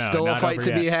 No. There's still a fight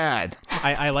to be had.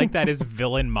 I like that his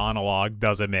villain monologue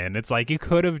does him in. It's like, you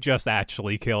could have just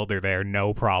actually killed her there,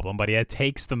 no problem. But he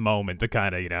takes the moment to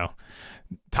kind of,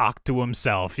 talk to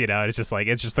himself. It's just like,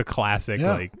 it's just a classic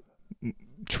like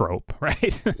trope,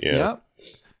 right? Yep.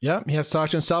 He has to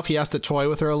talk to himself. He has to toy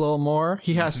with her a little more.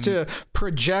 He has to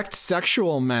project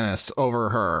sexual menace over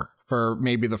her for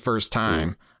maybe the first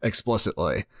time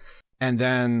explicitly. And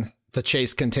then the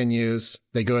chase continues.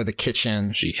 They go to the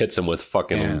kitchen. She hits him with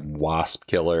fucking wasp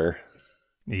killer.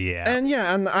 Yeah.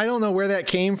 And I don't know where that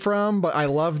came from, but I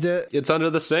loved it. It's under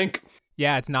the sink.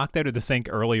 Yeah, it's knocked out of the sink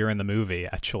earlier in the movie,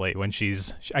 actually, when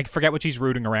I forget what she's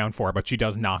rooting around for, but she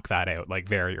does knock that out, like,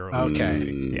 very early. Okay.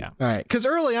 Yeah. All right. Because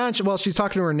early on, she's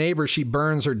talking to her neighbor, she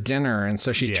burns her dinner, and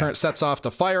so she sets off the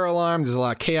fire alarm. There's a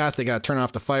lot of chaos. They got to turn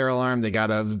off the fire alarm. They got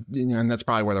to, and that's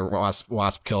probably where the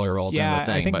wasp killer rolls in the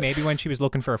thing. I think maybe when she was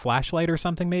looking for a flashlight or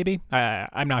something, maybe.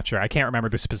 I'm not sure. I can't remember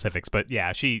the specifics, but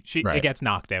yeah, it gets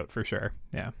knocked out for sure.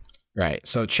 Yeah. Right.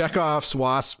 So Chekhov's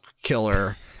wasp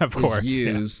killer of course, is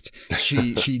used. Yeah.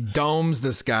 She domes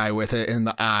this guy with it in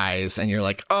the eyes, and you're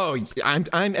like, oh, I'm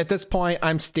at this point,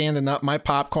 I'm standing up. My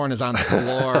popcorn is on the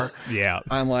floor. Yeah.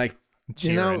 I'm like,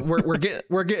 cheering.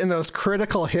 We're getting those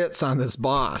critical hits on this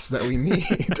boss that we need.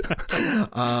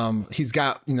 He's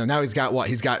got, now he's got what?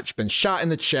 He's been shot in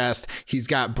the chest. He's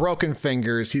got broken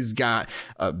fingers. He's got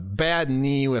a bad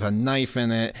knee with a knife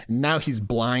in it. Now he's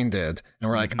blinded, and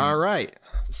we're like, all right.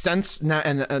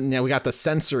 Now we got the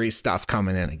sensory stuff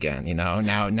coming in again.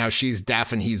 Now she's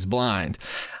deaf and he's blind.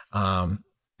 And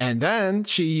then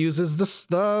she uses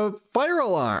the fire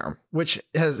alarm, which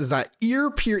is an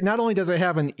not only does it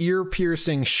have an ear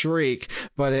piercing shriek,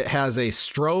 but it has a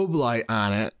strobe light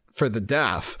on it for the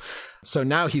deaf. So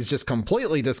now he's just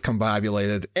completely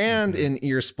discombobulated and in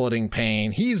ear splitting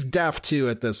pain. He's deaf too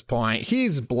at this point.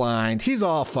 He's blind. He's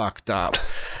all fucked up.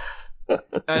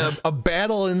 A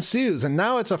battle ensues, and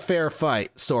now it's a fair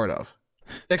fight, sort of.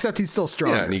 Except he's still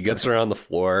strong. Yeah, and he gets her on the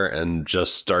floor and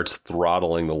just starts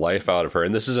throttling the life out of her.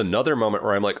 And this is another moment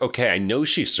where I'm like, okay, I know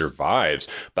she survives,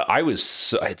 but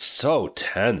it's so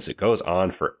tense. It goes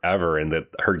on forever, and that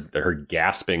her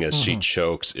gasping as she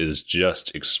chokes is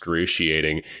just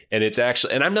excruciating. And it's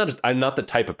actually, and I'm not the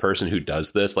type of person who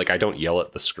does this. Like, I don't yell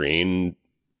at the screen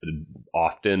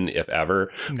often, if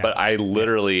ever, but I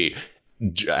literally,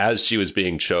 as she was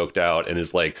being choked out and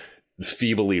is like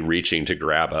feebly reaching to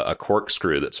grab a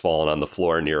corkscrew that's fallen on the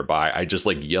floor nearby, I just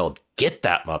like yelled, "Get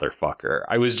that motherfucker."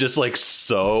 I was just like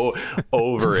so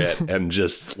over it and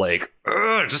just like,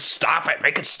 just stop it,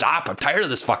 make it stop. I'm tired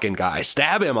of this fucking guy.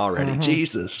 Stab him already.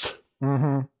 Jesus.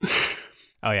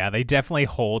 Oh yeah, they definitely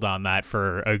hold on that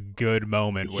for a good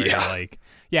moment where you're like,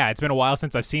 yeah, it's been a while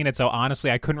since I've seen it, so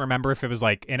honestly, I couldn't remember if it was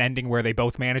like an ending where they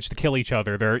both managed to kill each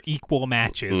other. They're equal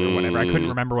matches or whatever. I couldn't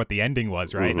remember what the ending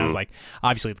was, right? And I was like,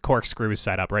 obviously the corkscrew is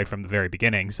set up right from the very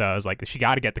beginning, so I was like, she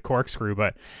got to get the corkscrew,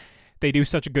 but they do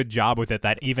such a good job with it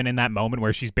that even in that moment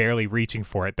where she's barely reaching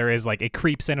for it, there is like, it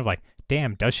creeps in of like,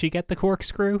 damn, does she get the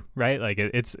corkscrew? Right? Like,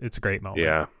 it's a great moment.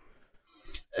 Yeah.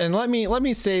 And let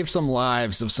me save some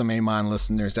lives of some Amon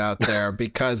listeners out there,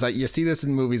 because you see this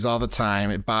in movies all the time.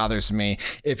 It bothers me.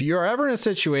 If you're ever in a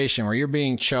situation where you're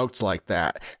being choked like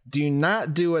that, do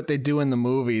not do what they do in the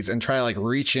movies and try to like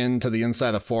reach into the inside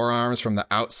of the forearms from the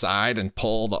outside and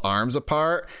pull the arms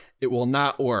apart. It will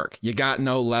not work. You got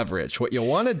no leverage. What you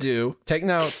want to do, take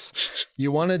notes,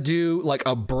 you want to do like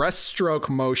a breaststroke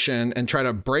motion and try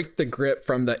to break the grip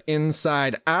from the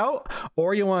inside out,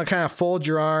 or you want to kind of fold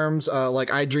your arms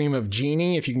like I Dream of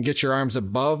Jeannie, if you can get your arms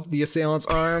above the assailant's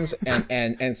arms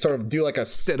and sort of do like a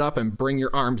sit up and bring your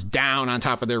arms down on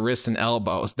top of their wrists and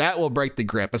elbows. That will break the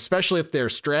grip, especially if they're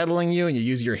straddling you and you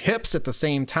use your hips at the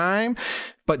same time.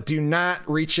 But do not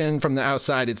reach in from the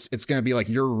outside. It's going to be like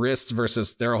your wrists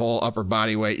versus their whole upper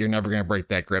body weight. You're never going to break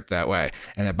that grip that way.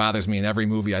 And it bothers me in every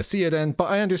movie I see it in. But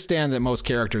I understand that most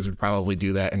characters would probably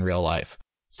do that in real life.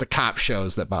 It's the cop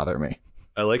shows that bother me.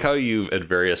 I like how you've at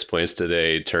various points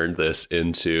today turned this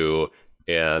into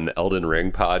an Elden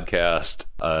Ring podcast,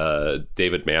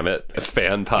 David Mamet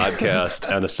fan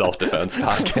podcast, and a self-defense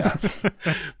podcast.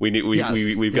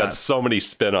 We've got so many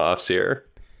spin-offs here.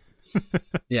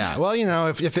 Yeah, well, you know,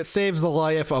 if it saves the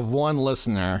life of one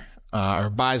listener or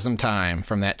buys them time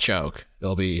from that choke,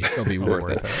 it'll be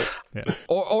worth it. Yeah.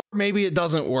 Or maybe it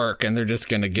doesn't work and they're just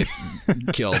gonna get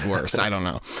killed worse. I don't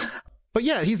know. But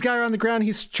yeah, he's got her on the ground.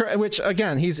 He's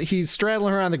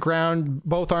straddling her on the ground,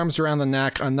 both arms around the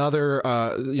neck. Another,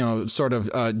 sort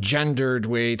of gendered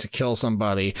way to kill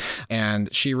somebody. And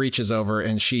she reaches over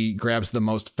and she grabs the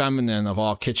most feminine of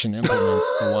all kitchen implements,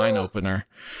 the wine opener.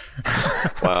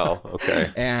 Wow.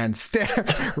 Okay. And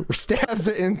stabs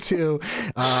it into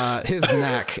his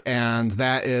neck, and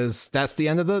that's the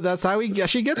end of that's how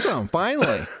she gets him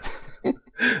finally.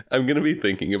 I'm gonna be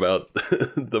thinking about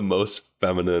the most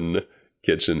feminine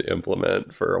kitchen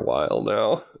implement for a while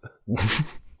now.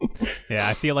 Yeah,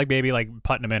 I feel like maybe like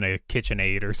putting them in a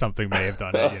KitchenAid or something may have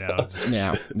done it, you know.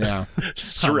 Yeah.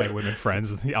 My women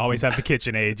friends always have the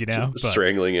KitchenAid, you know. But,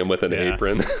 strangling him with an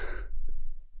apron.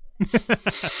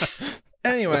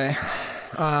 Anyway,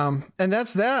 and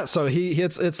that's that. So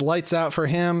it's lights out for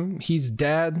him. He's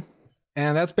dead.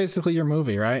 And that's basically your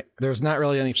movie, right? There's not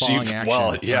really any falling action.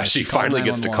 Well, yeah, right? She finally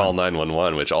gets to call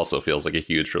 911, which also feels like a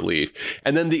huge relief.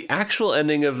 And then the actual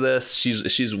ending of this,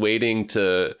 she's waiting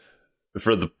for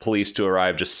the police to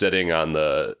arrive, just sitting on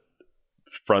the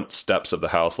front steps of the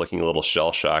house, looking a little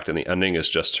shell-shocked. And the ending is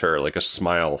just her, like a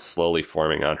smile slowly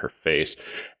forming on her face.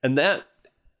 And that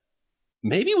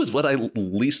maybe was what I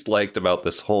least liked about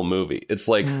this whole movie. It's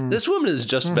like, this woman has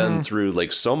just been through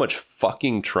like so much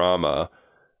fucking trauma.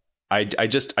 I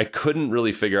couldn't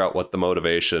really figure out what the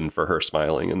motivation for her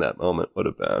smiling in that moment would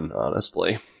have been,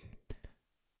 honestly.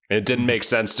 It didn't make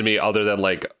sense to me other than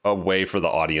like a way for the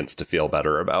audience to feel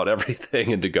better about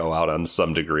everything and to go out on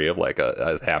some degree of like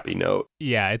a happy note.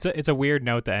 Yeah, it's a weird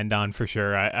note to end on for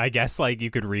sure. I guess like you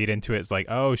could read into it as like,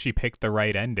 oh, she picked the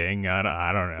right ending.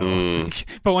 I don't know.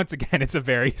 But once again, it's a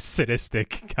very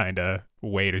sadistic kind of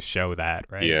way to show that,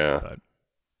 right? Yeah. But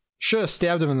should have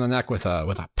stabbed him in the neck with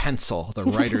a pencil, the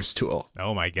writer's tool.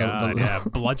 Oh my god! Yeah,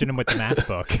 bludgeon him with the math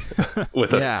book.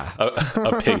 With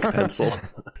a pink pencil.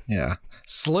 Yeah,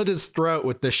 slit his throat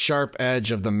with the sharp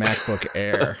edge of the MacBook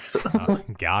Air.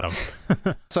 Got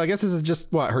him. So I guess this is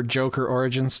just her Joker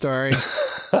origin story.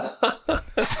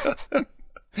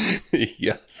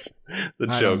 Yes, the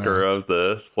Joker of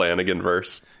the Flanagan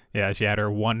verse. Yeah, she had her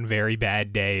one very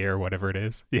bad day or whatever it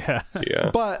is. Yeah.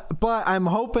 But I'm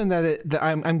hoping that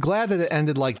I'm glad that it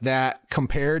ended like that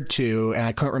compared to, and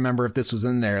I couldn't remember if this was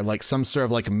in there, like some sort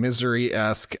of like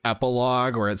Misery-esque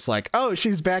epilogue where it's like, oh,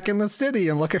 she's back in the city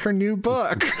and look at her new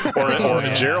book. or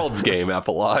a Gerald's Game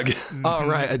epilogue. Oh,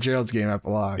 right. A Gerald's Game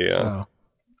epilogue. Yeah. So.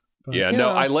 But,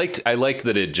 I liked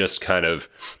that it just kind of,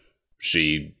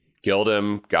 she killed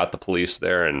him, got the police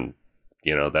there, and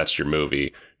that's your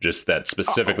movie. Just that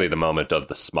specifically the moment of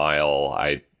the smile,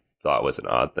 I thought was an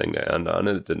odd thing to end on,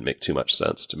 and it didn't make too much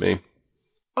sense to me.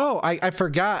 Oh, I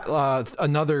forgot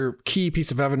another key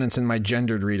piece of evidence in my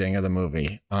gendered reading of the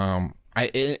movie.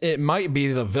 It might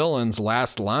be the villain's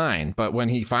last line, but when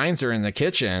he finds her in the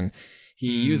kitchen,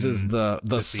 he uses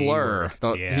the slur.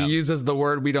 He uses the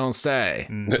word we don't say.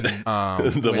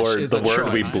 The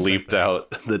word we bleeped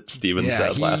out that Steven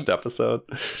said last episode.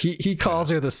 He calls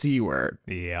her the C word.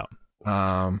 Yeah.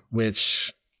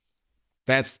 Which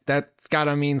that's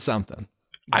gotta mean something.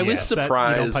 I was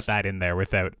surprised. You don't put that in there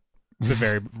without the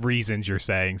very reasons you're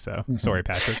saying. So sorry,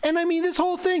 Patrick. And I mean, this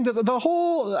whole thing,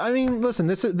 listen,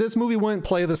 this movie wouldn't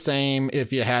play the same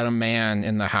if you had a man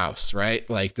in the house, right?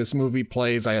 Like, this movie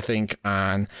plays, I think,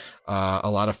 on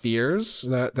a lot of fears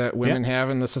that women have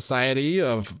in the society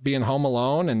of being home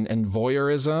alone and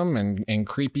voyeurism and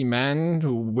creepy men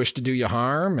who wish to do you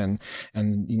harm. And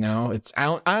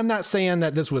I'm not saying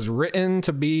that this was written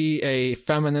to be a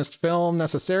feminist film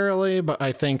necessarily, but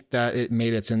I think that it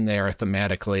made its in there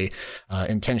thematically,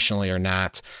 intentionally or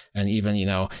not. And even,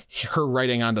 her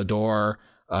writing on the door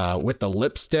with the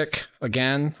lipstick,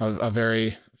 again, a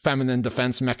very feminine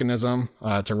defense mechanism,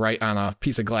 to write on a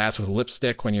piece of glass with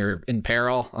lipstick when you're in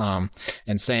peril,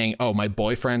 and saying, oh, my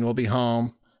boyfriend will be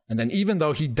home. And then even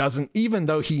though he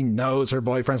knows her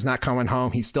boyfriend's not coming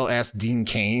home, he still asks Dean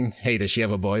Cain, hey, does she have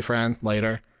a boyfriend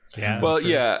later? Yeah. Well,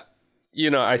 yeah.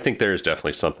 I think there's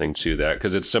definitely something to that,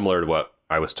 because it's similar to what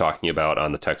I was talking about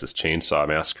on the Texas Chainsaw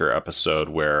Massacre episode,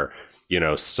 where,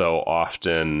 so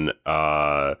often,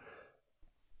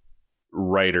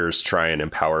 writers try and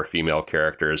empower female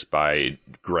characters by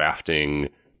grafting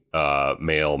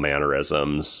male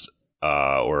mannerisms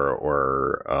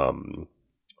or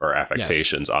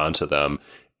affectations onto them,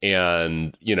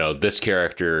 and this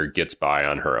character gets by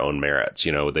on her own merits.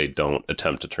 They don't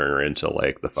attempt to turn her into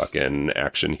like the fucking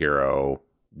action hero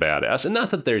badass, and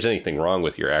not that there's anything wrong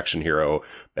with your action hero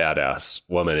badass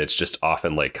woman. It's just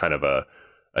often like kind of a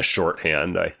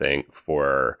shorthand, I think,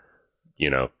 for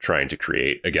trying to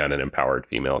create, again, an empowered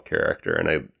female character.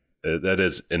 And that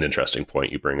is an interesting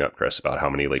point you bring up, Chris, about how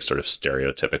many like sort of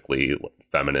stereotypically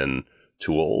feminine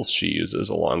tools she uses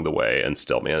along the way and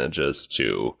still manages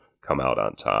to come out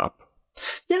on top.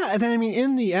 Yeah. And then, I mean,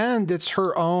 in the end, it's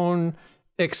her own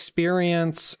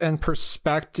experience and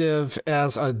perspective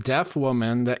as a deaf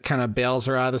woman that kind of bails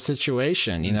her out of the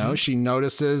situation. She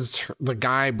notices the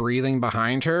guy breathing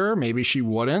behind her. Maybe she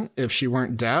wouldn't if she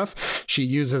weren't deaf. She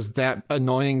uses that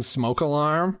annoying smoke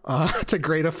alarm to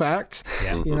great effect.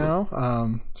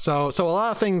 So a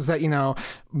lot of things that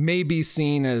may be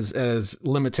seen as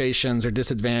limitations or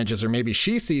disadvantages, or maybe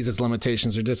she sees as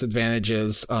limitations or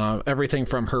disadvantages, everything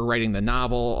from her writing the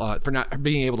novel, for not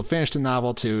being able to finish the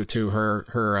novel, to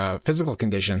her physical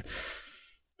condition,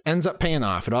 ends up paying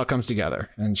off. It all comes together,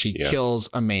 and she kills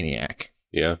a maniac.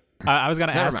 Yeah. I was going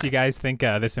to ask, do you guys think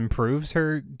this improves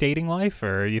her dating life,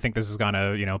 or you think this is going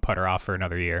to, put her off for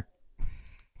another year?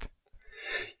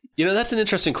 That's an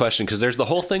interesting question, because there's the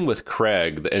whole thing with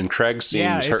Craig, and Craig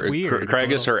seems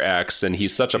Craig is her ex, and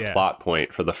he's such a plot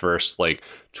point for the first like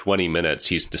 20 minutes.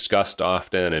 He's discussed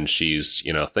often, and she's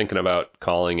thinking about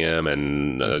calling him,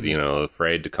 and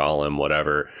afraid to call him,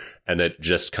 whatever, and it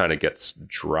just kind of gets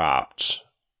dropped.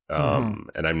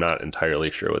 And I'm not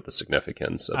entirely sure what the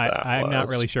significance of that was. I'm not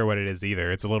really sure what it is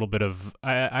either. It's a little bit of,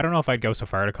 I don't know if I'd go so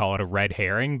far to call it a red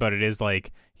herring, but it is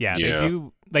like,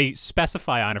 they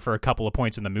specify on it for a couple of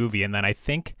points in the movie, and then I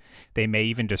think they may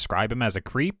even describe him as a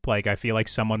creep. Like, I feel like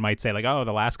someone might say like, oh,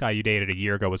 the last guy you dated a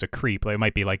year ago was a creep. Like, it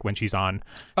might be like when she's on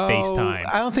FaceTime.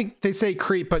 I don't think they say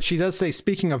creep, but she does say,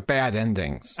 speaking of bad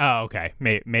endings. Oh, okay.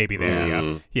 Maybe there you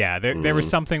go. Yeah, there was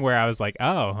something where I was like,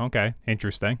 oh, okay,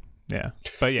 interesting. Yeah.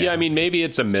 But I mean, maybe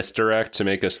it's a misdirect to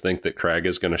make us think that Craig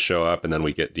is going to show up, and then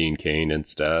we get Dean Cain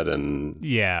instead. And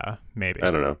yeah, maybe.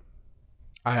 I don't know.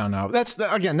 That's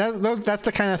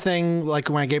the kind of thing, like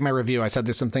when I gave my review, I said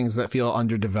there's some things that feel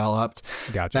underdeveloped.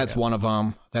 Gotcha. That's one of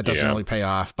them. That doesn't really pay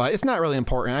off, but it's not really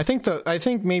important. I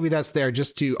think maybe that's there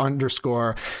just to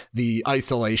underscore the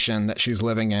isolation that she's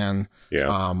living in,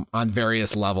 on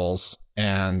various levels.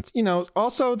 And,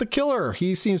 also the killer,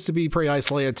 he seems to be pretty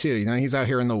isolated too. He's out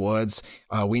here in the woods.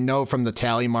 We know from the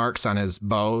tally marks on his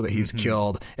bow that he's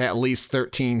killed at least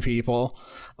 13 people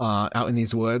out in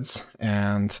these woods.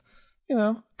 And,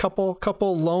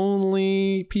 couple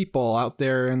lonely people out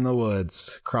there in the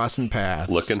woods crossing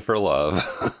paths. Looking for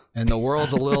love. And the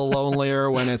world's a little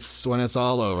lonelier when it's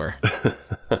all over.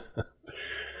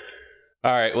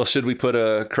 All right. Well, should we put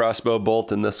a crossbow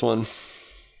bolt in this one?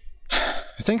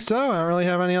 I think so. I don't really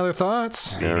have any other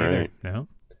thoughts. All right. No.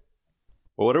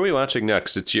 Well, what are we watching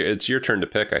next? It's your turn to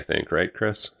pick, I think, right,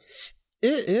 Chris?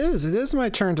 It is my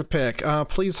turn to pick.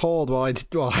 Please hold while I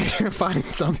find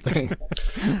something.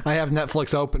 I have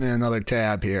Netflix open in another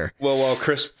tab here. Well, while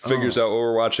Chris figures out what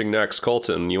we're watching next,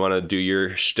 Colton, you want to do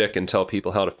your shtick and tell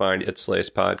people how to find It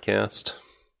Slays podcast?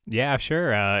 Yeah,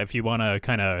 sure. If you want to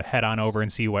kind of head on over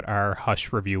and see what our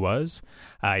Hush review was,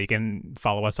 you can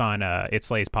follow us on It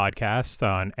Slays podcast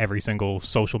on every single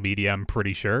social media, I'm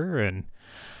pretty sure. And,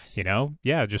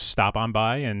 just stop on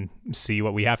by and see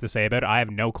what we have to say about it. I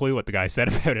have no clue what the guy said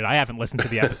about it. I haven't listened to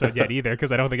the episode yet either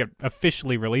because I don't think it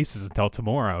officially releases until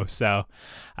tomorrow. So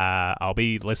I'll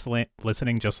be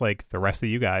listening just like the rest of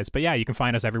you guys. But yeah, you can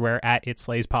find us everywhere at It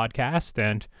Slays podcast.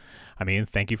 And,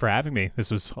 thank you for having me.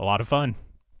 This was a lot of fun.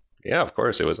 Yeah, of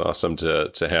course. It was awesome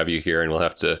to have you here, and we'll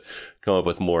have to come up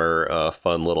with more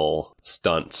fun little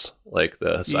stunts like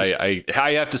this. Yeah.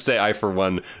 I have to say, I, for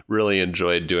one, really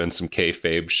enjoyed doing some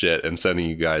kayfabe shit and sending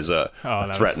you guys a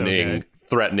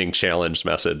threatening challenge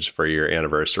message for your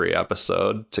anniversary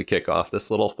episode to kick off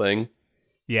this little thing.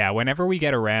 Yeah, whenever we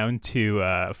get around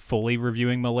to fully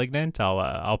reviewing *Malignant*,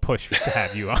 I'll push to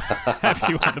have you on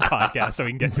the podcast so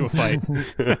we can get to a fight.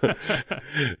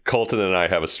 Colton and I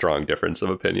have a strong difference of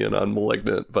opinion on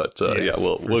 *Malignant*, but yes,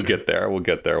 we'll get there. We'll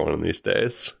get there one of these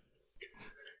days.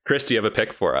 Chris, do you have a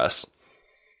pick for us?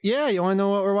 Yeah, you want to know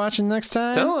what we're watching next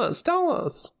time? Tell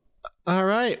us. All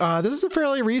right. This is a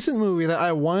fairly recent movie that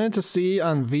I wanted to see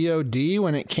on VOD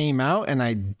when it came out, and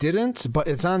I didn't, but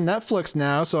it's on Netflix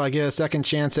now, so I get a second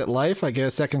chance at life. I get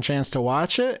a second chance to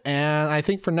watch it, and I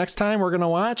think for next time we're going to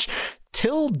watch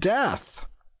Till Death.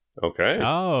 Okay.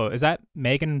 Oh, is that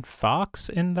Megan Fox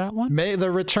in that one?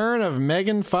 The return of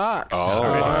Megan Fox. Oh,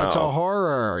 wow. It's a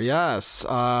horror, yes.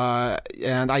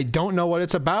 And I don't know what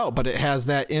it's about, but it has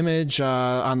that image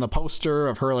on the poster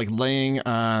of her laying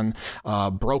on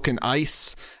broken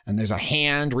ice, and there's a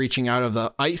hand reaching out of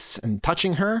the ice and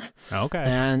touching her. Okay.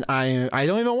 And I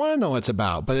don't even want to know what it's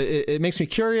about, but it makes me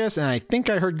curious, and I think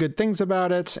I heard good things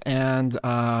about it, and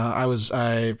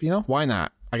why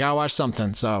not? I gotta watch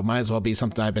something, so might as well be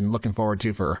something I've been looking forward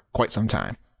to for quite some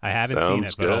time. I haven't seen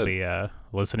it, but I'll be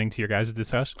listening to your guys'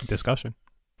 discussion.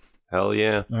 Hell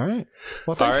yeah. All right.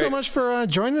 Well, thanks so much for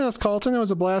joining us, Colton. It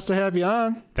was a blast to have you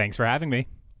on. Thanks for having me.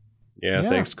 Yeah,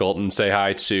 thanks, Colton. Say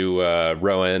hi to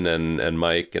Rowan and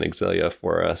Mike and Exilia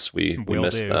for us. We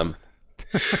miss them.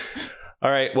 All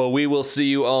right, well, we will see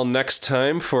you all next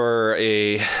time for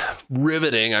a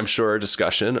riveting, I'm sure,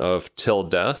 discussion of Till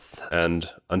Death. And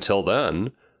until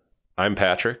then, I'm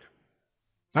Patrick.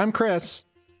 I'm Chris.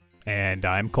 And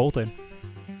I'm Colton.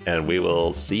 And we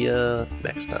will see you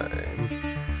next time.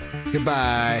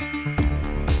 Goodbye.